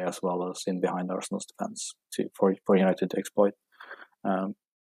area as well as in behind Arsenal's defense for United to exploit. And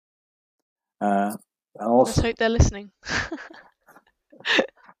also, let's hope they're listening.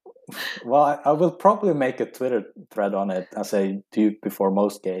 Well, I will probably make a Twitter thread on it, as I do before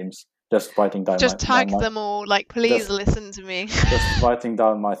most games. Just writing down. Just tag them all, like, please listen to me. Just writing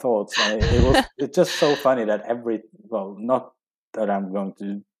down my thoughts. And it's just so funny that not that I'm going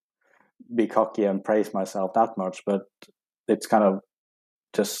to be cocky and praise myself that much, but it's kind of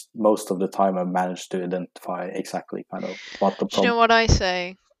just most of the time I managed to identify exactly kind of what the problem. Do you know what I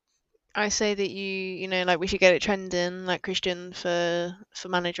say? I say that you know, like, we should get it trending, like Christian for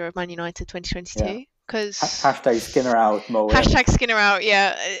manager of Man United 2022. Because hashtag Skinner out, Mo. Hashtag Skinner out,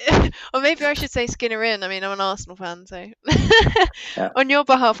 yeah. Or maybe I should say Skinner in. I mean, I'm an Arsenal fan, so on your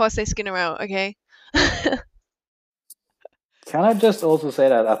behalf, I'll say Skinner out. Okay. Can I just also say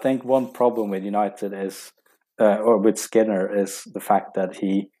that I think one problem with United is, or with Skinner, is the fact that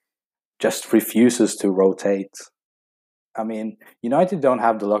he just refuses to rotate. I mean, United don't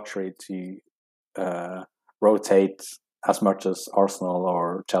have the luxury to rotate as much as Arsenal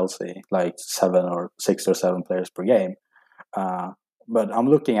or Chelsea, like 6 or 7 players per game. But I'm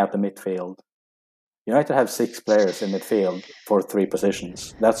looking at the midfield. United have 6 players in midfield for 3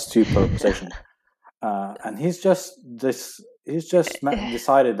 positions. That's 2 per position. And he's just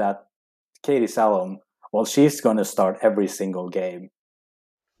decided that Katie Salom, well, she's going to start every single game.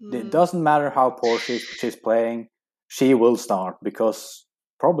 It doesn't matter how poor she's playing. She will start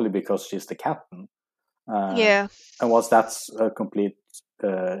probably because she's the captain. And that's a complete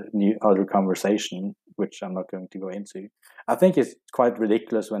new other conversation, which I'm not going to go into. I think it's quite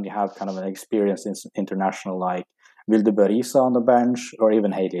ridiculous when you have kind of an experienced international like Vilde Berisa on the bench, or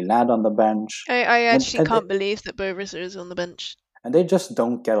even Hayley Ladd on the bench. I actually can't believe that Berisa is on the bench. And they just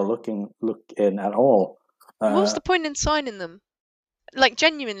don't get a look in at all. What's the point in signing them? Like,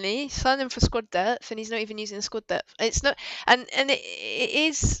 genuinely, sign them for squad depth, and he's not even using the squad depth. It's not, and it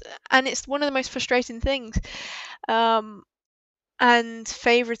is, and it's one of the most frustrating things. And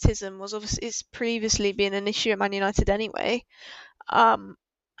favoritism was obviously, it's previously been an issue at Man United anyway.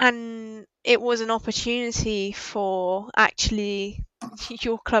 And it was an opportunity for actually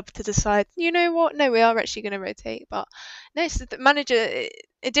your club to decide, you know what, no, we are actually going to rotate. But no, it's the manager,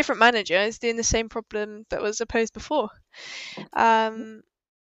 a different manager is doing the same problem that was opposed before. And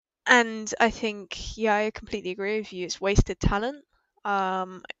I think, yeah, I completely agree with you. It's wasted talent.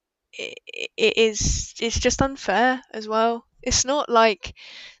 It's just unfair as well. It's not like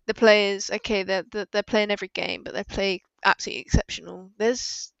the players, okay, they're playing every game, but they play absolutely exceptional.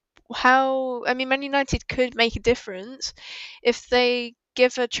 I mean, Man United could make a difference if they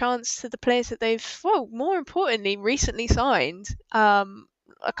give a chance to the players that they've, well, more importantly, recently signed.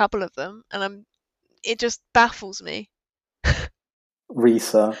 A couple of them, and it just baffles me.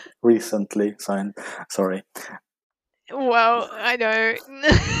 Risa recently signed. Sorry. Well, I know.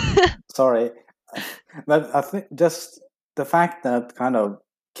 Sorry. But I think just the fact that kind of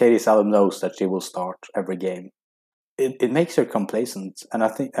Katie Salem knows that she will start every game, it makes her complacent. And I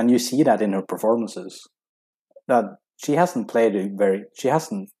think, and you see that in her performances, that she hasn't played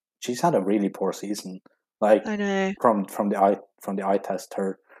she's had a really poor season. Like, I know. from the eye test,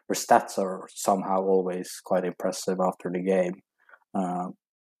 her stats are somehow always quite impressive after the game.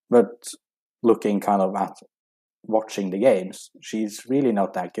 But looking kind of at watching the games, she's really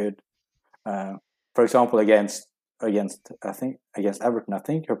not that good. For example, against Everton, I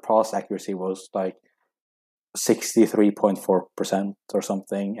think her pass accuracy was like 63.4% or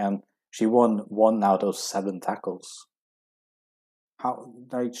something, and she won 1 out of 7 tackles. How,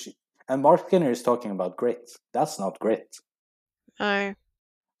 like, and Mark Skinner is talking about grit. That's not grit. Oh.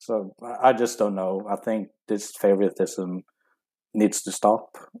 So I just don't know. I think this favoritism needs to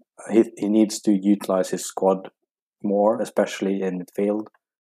stop. He needs to utilize his squad more, especially in midfield.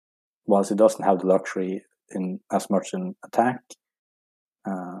 Whilst he doesn't have the luxury in as much in attack,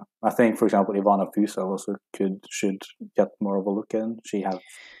 I think, for example, Ivana Fusa also should get more of a look in. She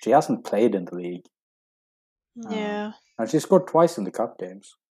hasn't played in the league. Yeah. And she scored twice in the cup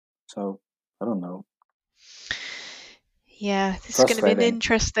games. So I don't know. Yeah, this is going to be an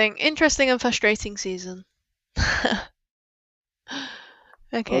interesting and frustrating season.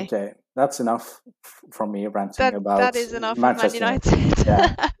 Okay. Okay, that's enough from me ranting about that is enough Manchester of Man United.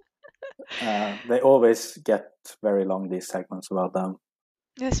 Yeah. They always get very long, these segments about them.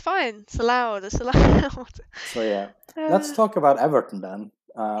 It's fine. It's allowed. So yeah, let's talk about Everton then.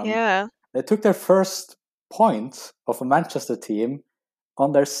 Yeah. They took their first point of a Manchester team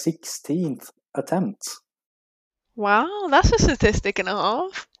on their 16th attempt. Wow, that's a statistic and a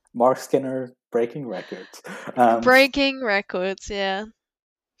half. Mark Skinner breaking records. Breaking records, yeah.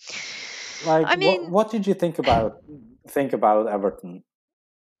 Like, I mean, what did you think about Everton?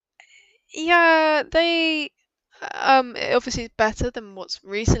 Yeah, they obviously better than what's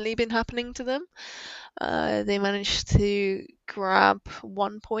recently been happening to them. They managed to grab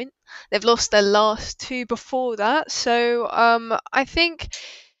 1 point. They've lost their last 2 before that, so I think,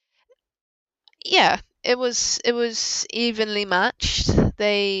 yeah, it was evenly matched.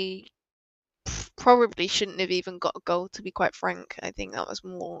 They probably shouldn't have even got a goal, to be quite frank. I think that was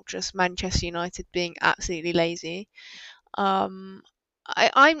more just Manchester United being absolutely lazy. I'm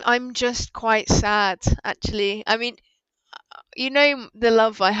just quite sad, actually. I mean, you know the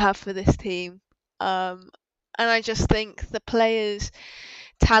love I have for this team, and I just think the players'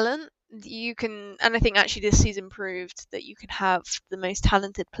 talent, and I think actually this season proved that you can have the most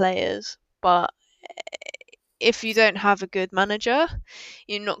talented players, but if you don't have a good manager,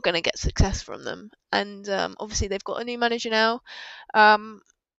 you're not going to get success from them. And obviously they've got a new manager now,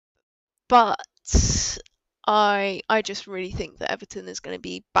 but I just really think that Everton is going to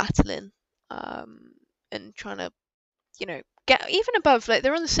be battling and trying to, get even above. Like,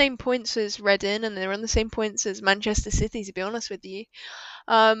 they're on the same points as Reading, and they're on the same points as Manchester City, to be honest with you.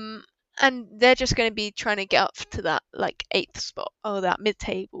 And they're just going to be trying to get up to that, like, 8th spot, or that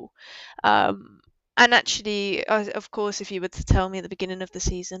mid-table. And actually, of course, if you were to tell me at the beginning of the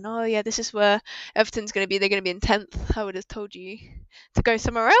season, oh yeah, this is where Everton's going to be, they're going to be in 10th, I would have told you to go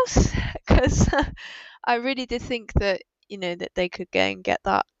somewhere else, because I really did think that, that they could go and get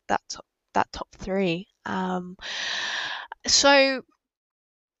that top 3. So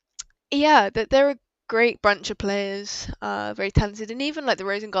yeah, that they're a great bunch of players, very talented, and even like the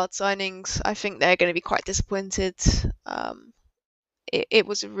Rosengard signings, I think they're going to be quite disappointed. It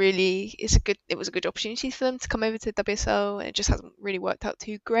was a good opportunity for them to come over to WSL, and it just hasn't really worked out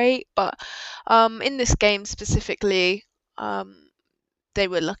too great. But in this game specifically, they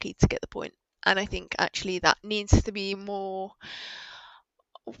were lucky to get the point, and I think actually that needs to be more.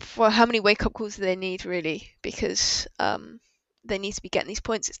 For how many wake-up calls do they need, really? Because they need to be getting these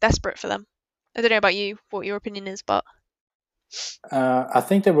points. It's desperate for them. I don't know about you, what your opinion is, but I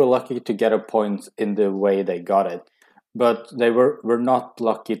think they were lucky to get a point in the way they got it. but they were not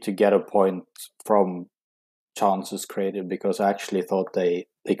lucky to get a point from chances created, because I actually thought they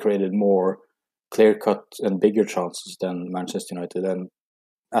created more clear cut and bigger chances than Manchester United. And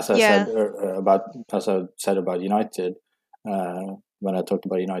as I said Yeah. about United, when I talked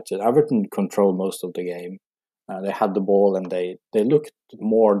about United, Everton controlled most of the game. They had the ball and they looked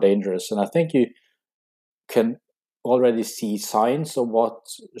more dangerous. And I think you can already see signs of what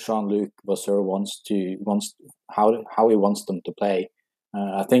Jean-Luc Vasseur wants how he wants them to play.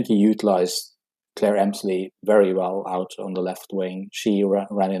 I think he utilized Claire Emsley very well out on the left wing. She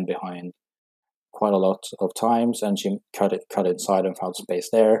ran in behind quite a lot of times, and she cut inside and found space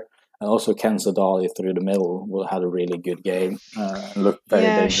there. And also Ken Sadali through the middle had a really good game and looked very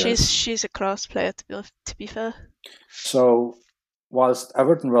Yeah, dangerous. she's a class player to be fair. So whilst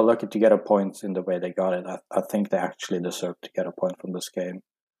Everton were lucky to get a point in the way they got it, I think they actually deserved to get a point from this game,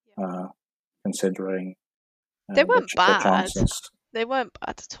 considering They weren't the bad. chances. They weren't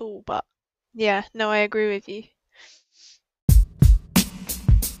bad at all, but yeah, no, I agree with you.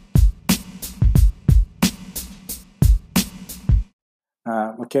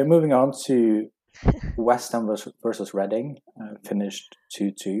 Okay, moving on to West Ham versus Reading, finished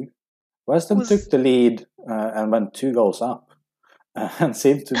 2-2. West Ham took the lead and went 2 goals up and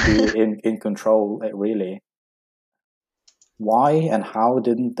seemed to be in control, really. Why and how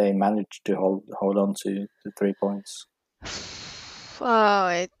didn't they manage to hold on to the 3 points?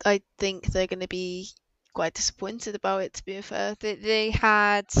 I think they're going to be quite disappointed about it, to be fair. They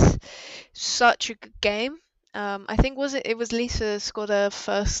had such a good game. I think it was Lisa scored her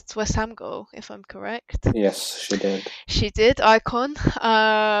first West Ham goal, if I'm correct. Yes, she did. She did, icon.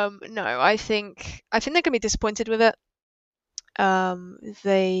 No, I think they're gonna be disappointed with it.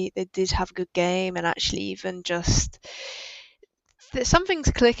 They did have a good game, and actually even just something's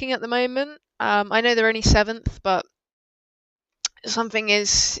clicking at the moment. I know they're only 7th, but something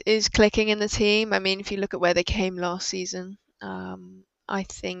is clicking in the team. I mean, if you look at where they came last season, I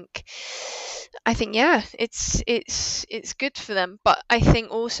think yeah, it's good for them. But I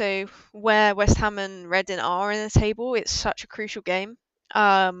think also where West Ham and Reading are in the table, it's such a crucial game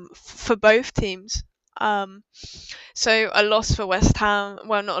for both teams. So a loss for West Ham,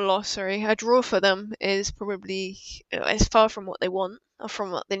 well, not a loss, sorry, a draw for them is probably it's far from what they want or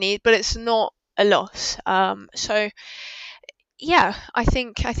from what they need, but it's not a loss. So yeah, I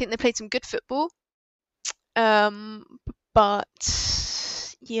think they played some good football. But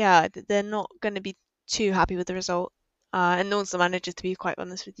yeah, they're not going to be too happy with the result. And nor's the manager, to be quite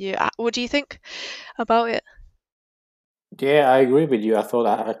honest with you. What do you think about it? Yeah, I agree with you. I thought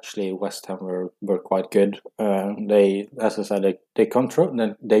that actually West Ham were quite good. They, as I said, they controlled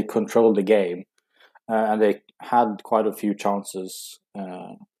the game, and they had quite a few chances.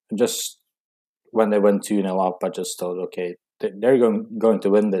 Just when they went 2-0 up, I just thought, okay, they're going to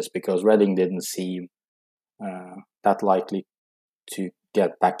win this, because Reading didn't seem that likely to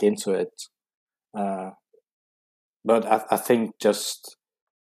get back into it. But I think just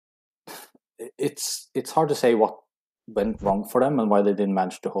it's hard to say what went wrong for them and why they didn't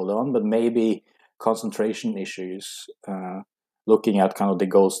manage to hold on. But maybe concentration issues. Looking at kind of the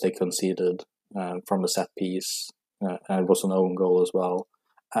goals they conceded from a set piece, and it was an own goal as well.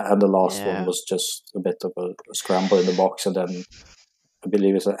 And the last one was just a bit of a scramble in the box, and then I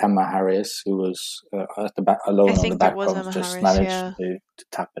believe it's Emma Harris who was at the back alone on the back post, just Harris, managed to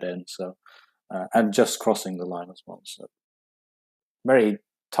tap it in. So and just crossing the line as well. So very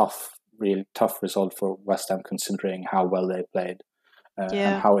tough, really tough result for West Ham, considering how well they played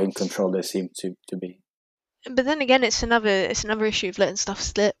and how in control they seem to be. But then again, it's another issue of letting stuff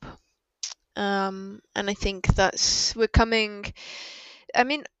slip. And I think we're coming. I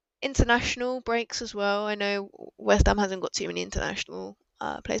mean, international breaks as well. I know West Ham hasn't got too many international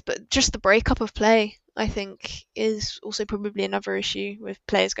players, but just the breakup of play, I think, is also probably another issue, with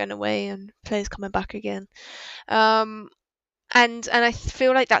players going away and players coming back again. And I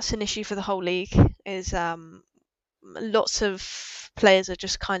feel like that's an issue for the whole league. Is lots of players are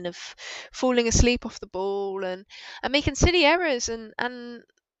just kind of falling asleep off the ball and making silly errors, and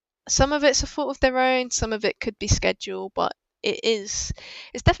some of it's a fault of their own, some of it could be schedule, but it's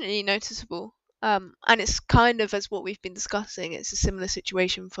definitely noticeable. And it's kind of, as what we've been discussing, it's a similar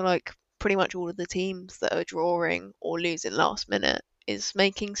situation for like pretty much all of the teams that are drawing or losing last minute, is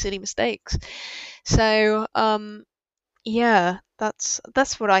making silly mistakes. So yeah, that's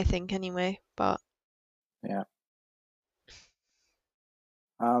what I think anyway. But yeah.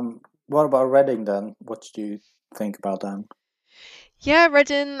 What about Reading then? What do you think about them? Yeah,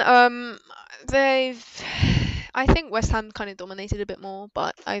 Reading. They've. I think West Ham kind of dominated a bit more,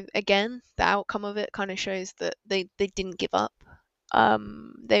 but again, the outcome of it kind of shows that they didn't give up.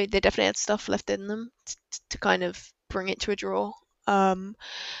 They definitely had stuff left in them to kind of bring it to a draw.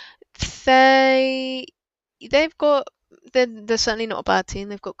 They they've got they're certainly not a bad team.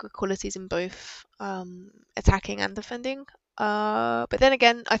 They've got good qualities in both attacking and defending. But then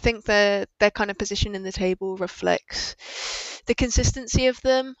again, I think their kind of position in the table reflects the consistency of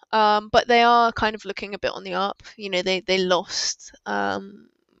them. But they are kind of looking a bit on the up. You know, they lost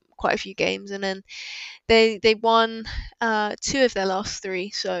quite a few games, and then they won two of their last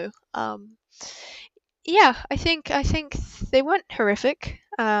three. So yeah, I think they weren't horrific.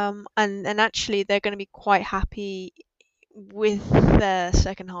 And actually they're going to be quite happy with their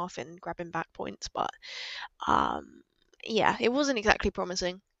second half in grabbing back points, but yeah, it wasn't exactly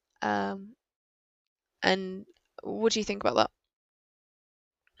promising. And what do you think about that?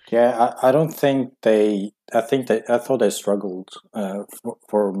 Yeah, I don't think they. I thought they struggled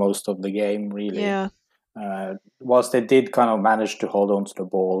for most of the game. Really, Yeah, whilst they did kind of manage to hold on to the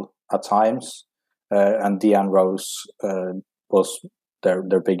ball at times, and Dean Rose was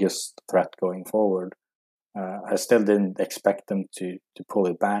their biggest threat going forward. I still didn't expect them to pull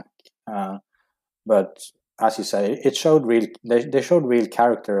it back, but as you say, it showed real. They showed real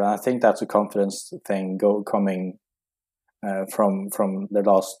character, and I think that's a confidence thing coming from the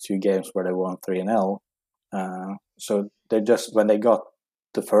last two games where they won 3-0. So they just when they got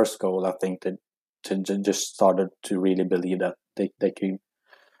the first goal, I think they just started to really believe that they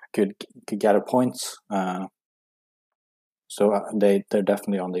could get a point. So they're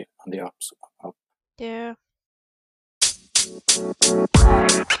definitely on the ups. Up. yeah.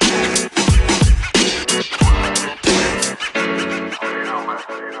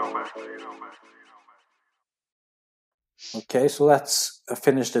 Okay, so let's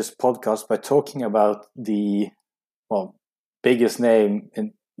finish this podcast by talking about the biggest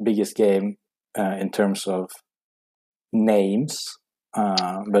game in terms of names,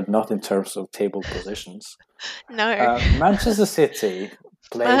 but not in terms of table positions. No. Manchester City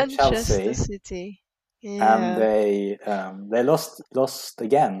played Chelsea. Manchester City. Yeah. And they lost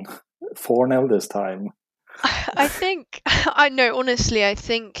again, 4-0 this time. I think I know. Honestly, I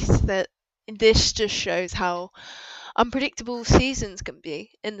think that this just shows how unpredictable seasons can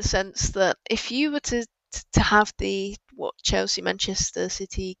be, in the sense that if you were to have the Chelsea Manchester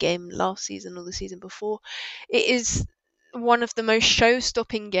City game last season or the season before, it is one of the most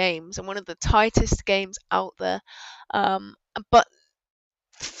show-stopping games and one of the tightest games out there. But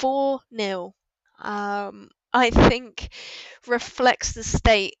 4-0, I think, reflects the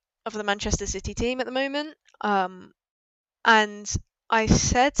state of the Manchester City team at the moment. And I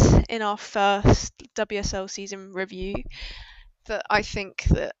said in our first WSL season review that I think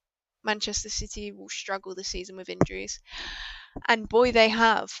that Manchester City will struggle this season with injuries, and boy, they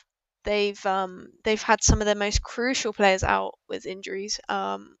have. They've had some of their most crucial players out with injuries,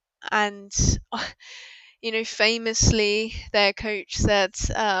 and you know, famously, their coach said,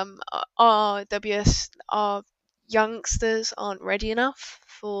 our youngsters aren't ready enough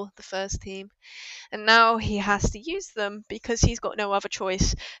for the first team, and now he has to use them because he's got no other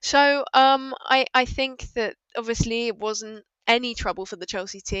choice. So I think that obviously it wasn't any trouble for the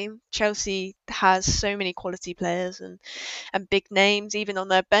Chelsea team. Chelsea has so many quality players and big names even on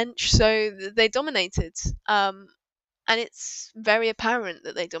their bench, so they dominated. And it's very apparent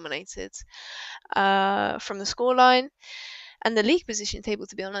that they dominated from the scoreline and the league position table,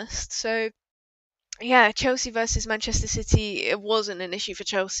 to be honest. So yeah, Chelsea versus Manchester City, it wasn't an issue for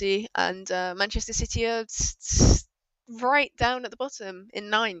Chelsea, and Manchester City are right down at the bottom in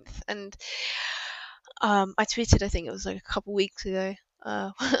ninth. And I tweeted, I think it was like a couple weeks ago,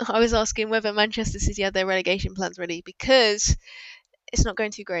 I was asking whether Manchester City had their relegation plans ready, because it's not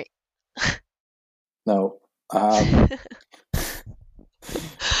going too great. No. I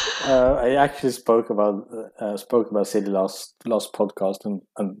actually spoke about City last podcast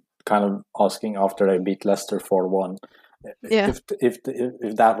and kind of asking after they beat Leicester 4-1 if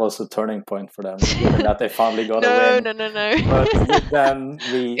that was a turning point for them, given that they finally got a win. No. But then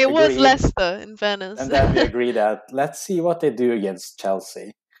it was Leicester, in fairness. And then we agreed that let's see what they do against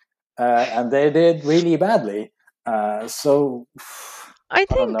Chelsea, and they did really badly. So I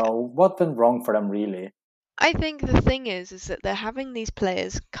don't know what went wrong for them, really. I think the thing is that they're having these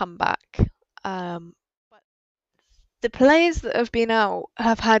players come back, but the players that have been out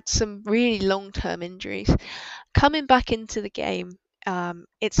have had some really long-term injuries. Coming back into the game,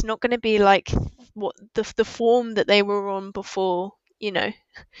 it's not going to be like what the form that they were on before, you know,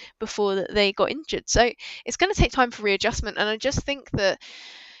 before they got injured. So it's going to take time for readjustment, and I just think that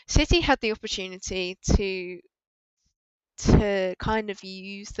City had the opportunity to to kind of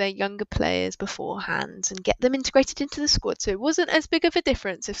use their younger players beforehand and get them integrated into the squad. So it wasn't as big of a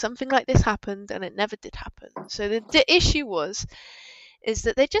difference if something like this happened, and it never did happen. So the issue is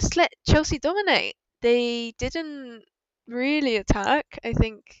that they just let Chelsea dominate. They didn't really attack. I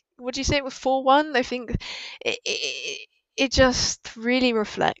think. Would you say it was 4-1? I think it just really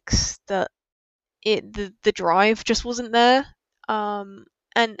reflects that the drive just wasn't there. And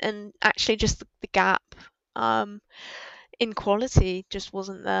actually just the gap in quality just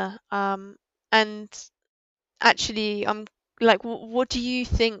wasn't there. And actually, like, what do you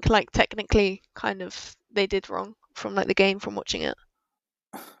think, like, technically, kind of they did wrong from like the game from watching it?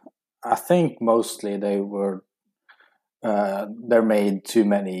 I think mostly they made too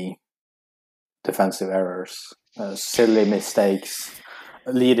many defensive errors, silly mistakes,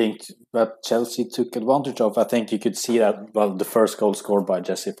 leading to that Chelsea took advantage of. I think you could see that. Well, the first goal scored by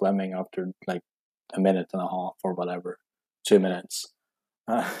Jesse Fleming after like a minute and a half or whatever, 2 minutes.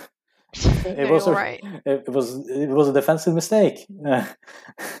 It was right. It was a defensive mistake,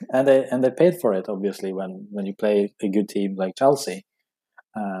 and they paid for it. Obviously, when you play a good team like Chelsea,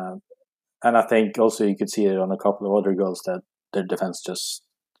 and I think also you could see it on a couple of other goals that their defense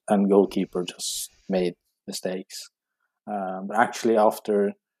and goalkeeper just made mistakes. But actually,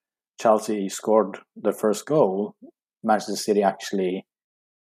 after Chelsea scored the first goal, Manchester City actually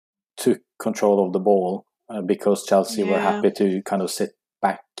took control of the ball because Chelsea were happy to kind of sit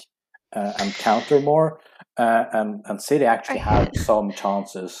back and counter more. And City actually had some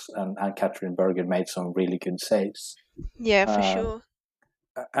chances, and Katrin Berger made some really good saves. Yeah, for sure.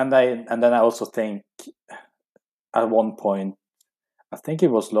 And then I also think at one point, I think it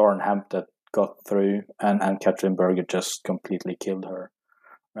was Lauren Hemp that got through, and Katrin Berger just completely killed her.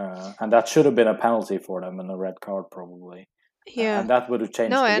 And that should have been a penalty for them and a red card probably. Yeah, and that would have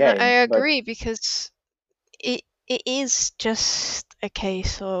changed no, the and game. I agree, because it is just a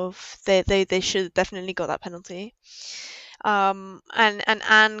case of they should have definitely got that penalty. And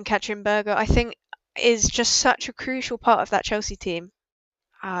Anne Katrin Berger, I think, is just such a crucial part of that Chelsea team.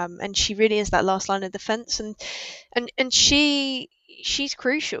 And she really is that last line of defence, and she's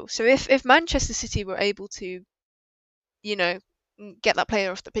crucial. So if Manchester City were able to, get that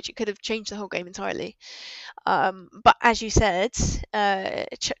player off the pitch, it could have changed the whole game entirely. But as you said,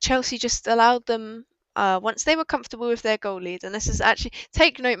 Chelsea just allowed them, once they were comfortable with their goal lead, and this is actually,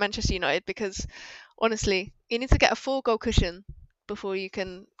 take note, Manchester United, because honestly, you need to get a 4-goal cushion before you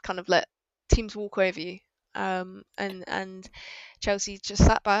can kind of let teams walk over you. And Chelsea just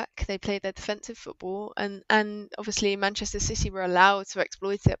sat back. They played their defensive football, and obviously Manchester City were allowed to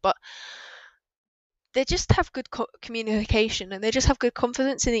exploit it, but they just have good communication, and they just have good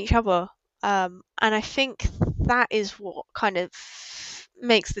confidence in each other. And I think that is what kind of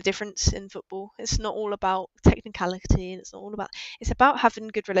makes the difference in football. It's not all about technicality, and it's about having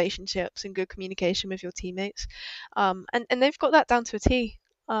good relationships and good communication with your teammates. And they've got that down to a T.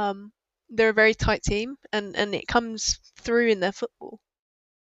 They're a very tight team, and it comes through in their football.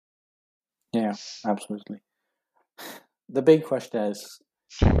 Yeah, absolutely. The big question is,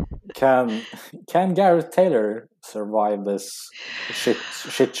 can Gareth Taylor survive this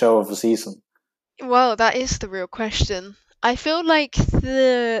shit show of a season? Well, that is the real question. I feel like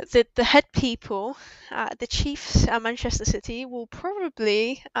the head people, the chiefs at Manchester City, will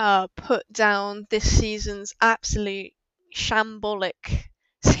probably put down this season's absolute shambolic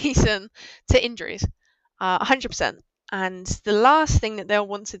season to injuries, 100%. And the last thing that they'll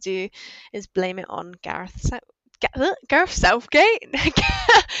want to do is blame it on Gareth Southgate,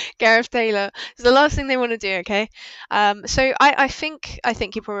 Gareth Taylor. It's the last thing they want to do. Okay, so I think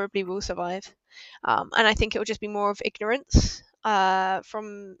he probably will survive, and I think it will just be more of ignorance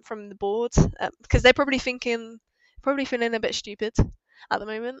from the board, because they're probably feeling a bit stupid at the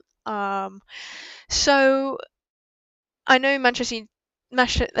moment. So I know Manchester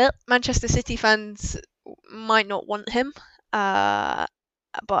City fans might not want him, but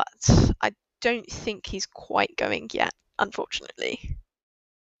I don't think he's quite going yet, unfortunately.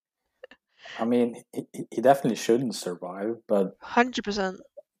 I mean, he definitely shouldn't survive, but 100%.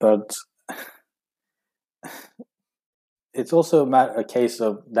 But it's also a case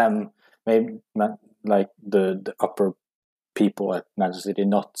of them, maybe like the upper people at Manchester City,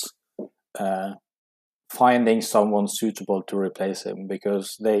 not finding someone suitable to replace him,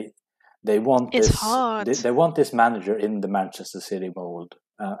 because they want they want this manager in the Manchester City mold,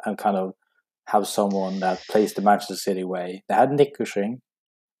 and kind of have someone that plays the Manchester City way. They had Nick Cushing,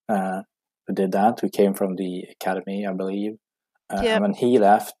 who did that, who came from the academy, I believe. And when he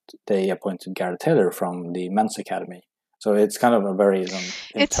left, they appointed Gareth Taylor from the men's academy. So it's kind of a very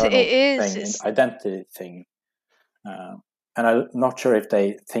internal thing, identity thing. and I'm not sure if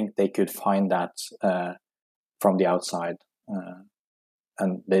they think they could find that from the outside,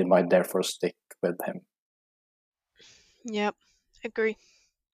 and they might therefore stick with him. Yep, agree.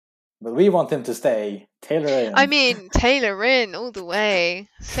 But we want him to stay. Taylor in. I mean, Taylor in all the way.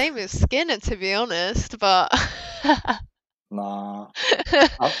 Same as Skinner, to be honest, but Nah,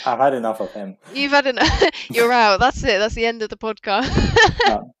 I've had enough of him. You've had enough. You're out. That's it. That's the end of the podcast.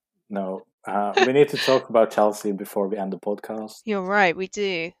 No. We need to talk about Chelsea before we end the podcast. You're right. We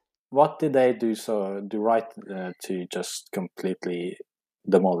do. What did they do right to just completely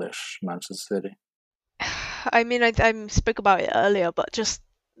demolish Manchester City? I mean, I spoke about it earlier, but just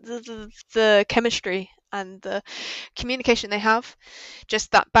the chemistry and the communication they have,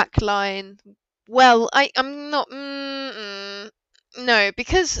 just that back line. Well, I'm not. No,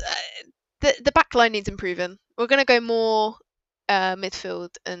 because the back line needs improving. We're gonna go more midfield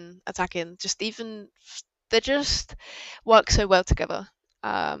and attacking. They just work so well together.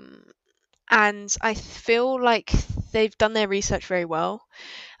 And I feel like they've done their research very well.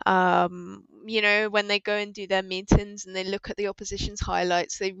 When they go and do their meetings and they look at the opposition's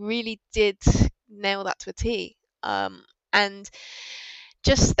highlights, they really did nail that to a T. And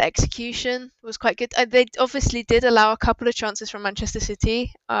just the execution was quite good. They obviously did allow a couple of chances from Manchester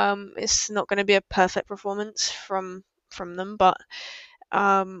City. It's not going to be a perfect performance from them, but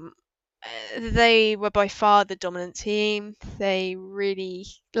they were by far the dominant team. They really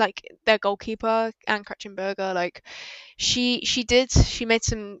like their goalkeeper, Anne Kratchenberger. Like she made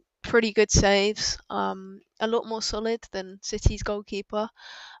some pretty good saves. A lot more solid than City's goalkeeper.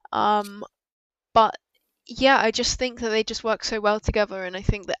 But yeah, I just think that they just work so well together, and I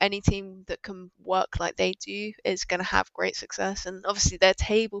think that any team that can work like they do is going to have great success. And obviously, their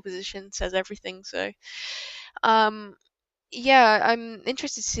table position says everything. So, yeah, I'm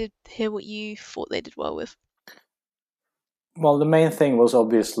interested to hear what you thought they did well with. Well, the main thing was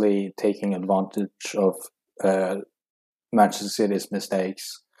obviously taking advantage of Manchester City's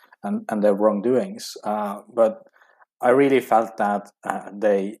mistakes and their wrongdoings. But I really felt that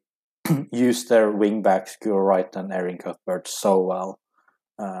they used their wingbacks, Guro Wright and Erin Cuthbert, so well.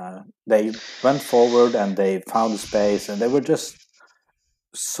 They went forward and they found the space, and they were just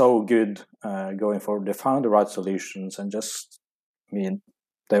so good going forward. They found the right solutions, and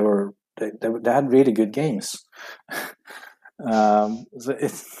they had really good games. So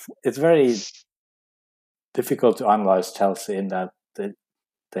it's very difficult to analyze Chelsea in that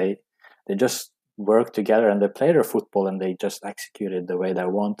they just work together and they play their football and they just execute it the way they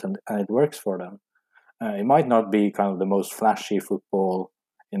want, and it works for them. It might not be kind of the most flashy football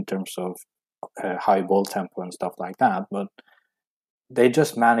in terms of high ball tempo and stuff like that, but they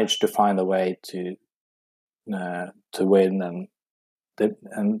just manage to find a way to win, and the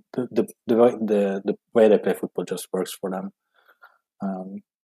way they play football just works for them.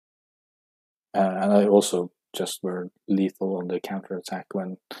 And I also just were lethal on the counter attack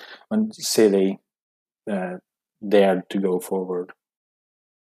when City dared to go forward.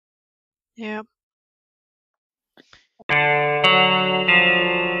 Yeah.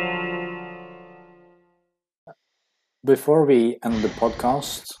 Before we end the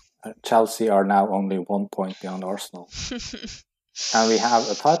podcast, Chelsea are now only 1 point beyond Arsenal. And we have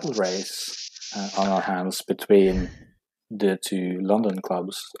a title race on our hands between the two London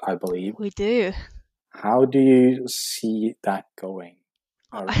clubs, I believe. We do. How do you see that going?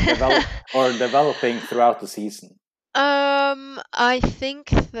 Or developing throughout the season? I think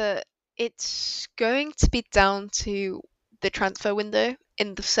that it's going to be down to the transfer window,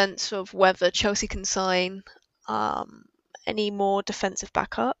 in the sense of whether Chelsea can sign any more defensive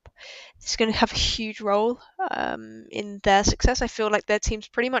backup. It's going to have a huge role in their success. I feel like their team's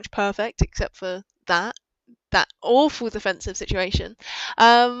pretty much perfect except for that awful defensive situation.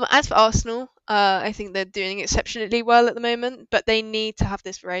 As for Arsenal, I think they're doing exceptionally well at the moment, but they need to have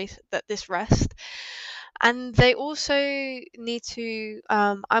this rest. And they also need to.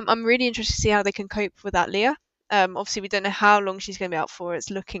 I'm really interested to see how they can cope without Leah. Obviously, we don't know how long she's going to be out for. It's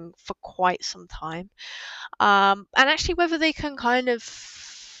looking for quite some time. And actually, whether they can kind of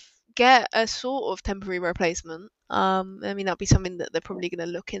get a sort of temporary replacement. I mean, that'll be something that they're probably going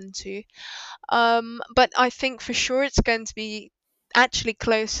to look into. But I think for sure it's going to be actually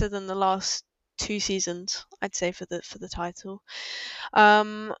closer than the last 2 seasons, I'd say, for the title.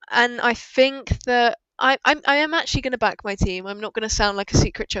 And I think that I am actually going to back my team. I'm not going to sound like a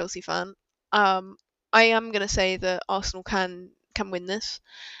secret Chelsea fan. I am going to say that Arsenal can win this,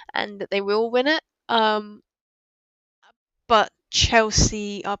 and that they will win it. But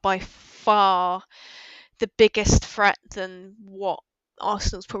Chelsea are by far the biggest threat than what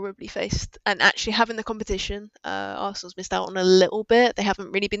Arsenal's probably faced, and actually having the competition, Arsenal's missed out on a little bit. They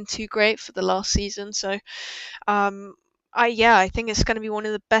haven't really been too great for the last season, so I think it's going to be one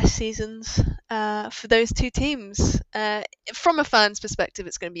of the best seasons for those two teams. From a fan's perspective,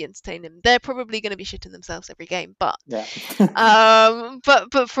 it's going to be entertaining. They're probably going to be shitting themselves every game, but Yeah.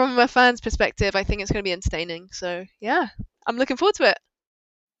 but from a fan's perspective, I think it's going to be entertaining. So yeah, I'm looking forward to it.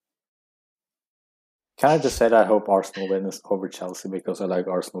 Can I just say that I hope Arsenal wins over Chelsea because I like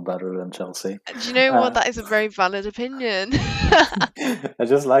Arsenal better than Chelsea? Do you know what? That is a very valid opinion. I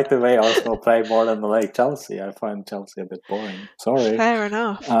just like the way Arsenal play more than I like Chelsea. I find Chelsea a bit boring. Sorry. Fair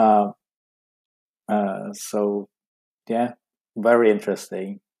enough. So, yeah, very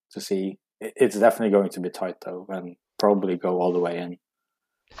interesting to see. It's definitely going to be tight though, and probably go all the way in.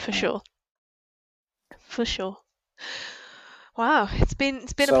 For sure. For sure. Wow, it's been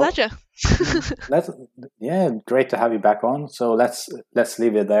a pleasure. Great to have you back on. So let's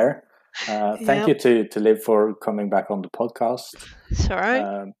leave it there. Thank you to Liv for coming back on the podcast. It's all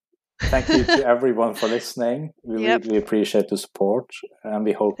right. Thank you to everyone for listening. We really appreciate the support, and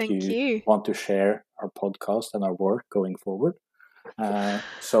we hope you want to share our podcast and our work going forward.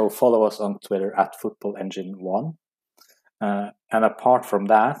 So follow us on Twitter at FootballEngine1. And apart from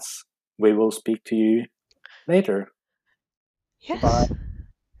that, we will speak to you later. Yes. Bye.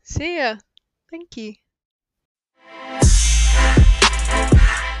 See ya. Thank you.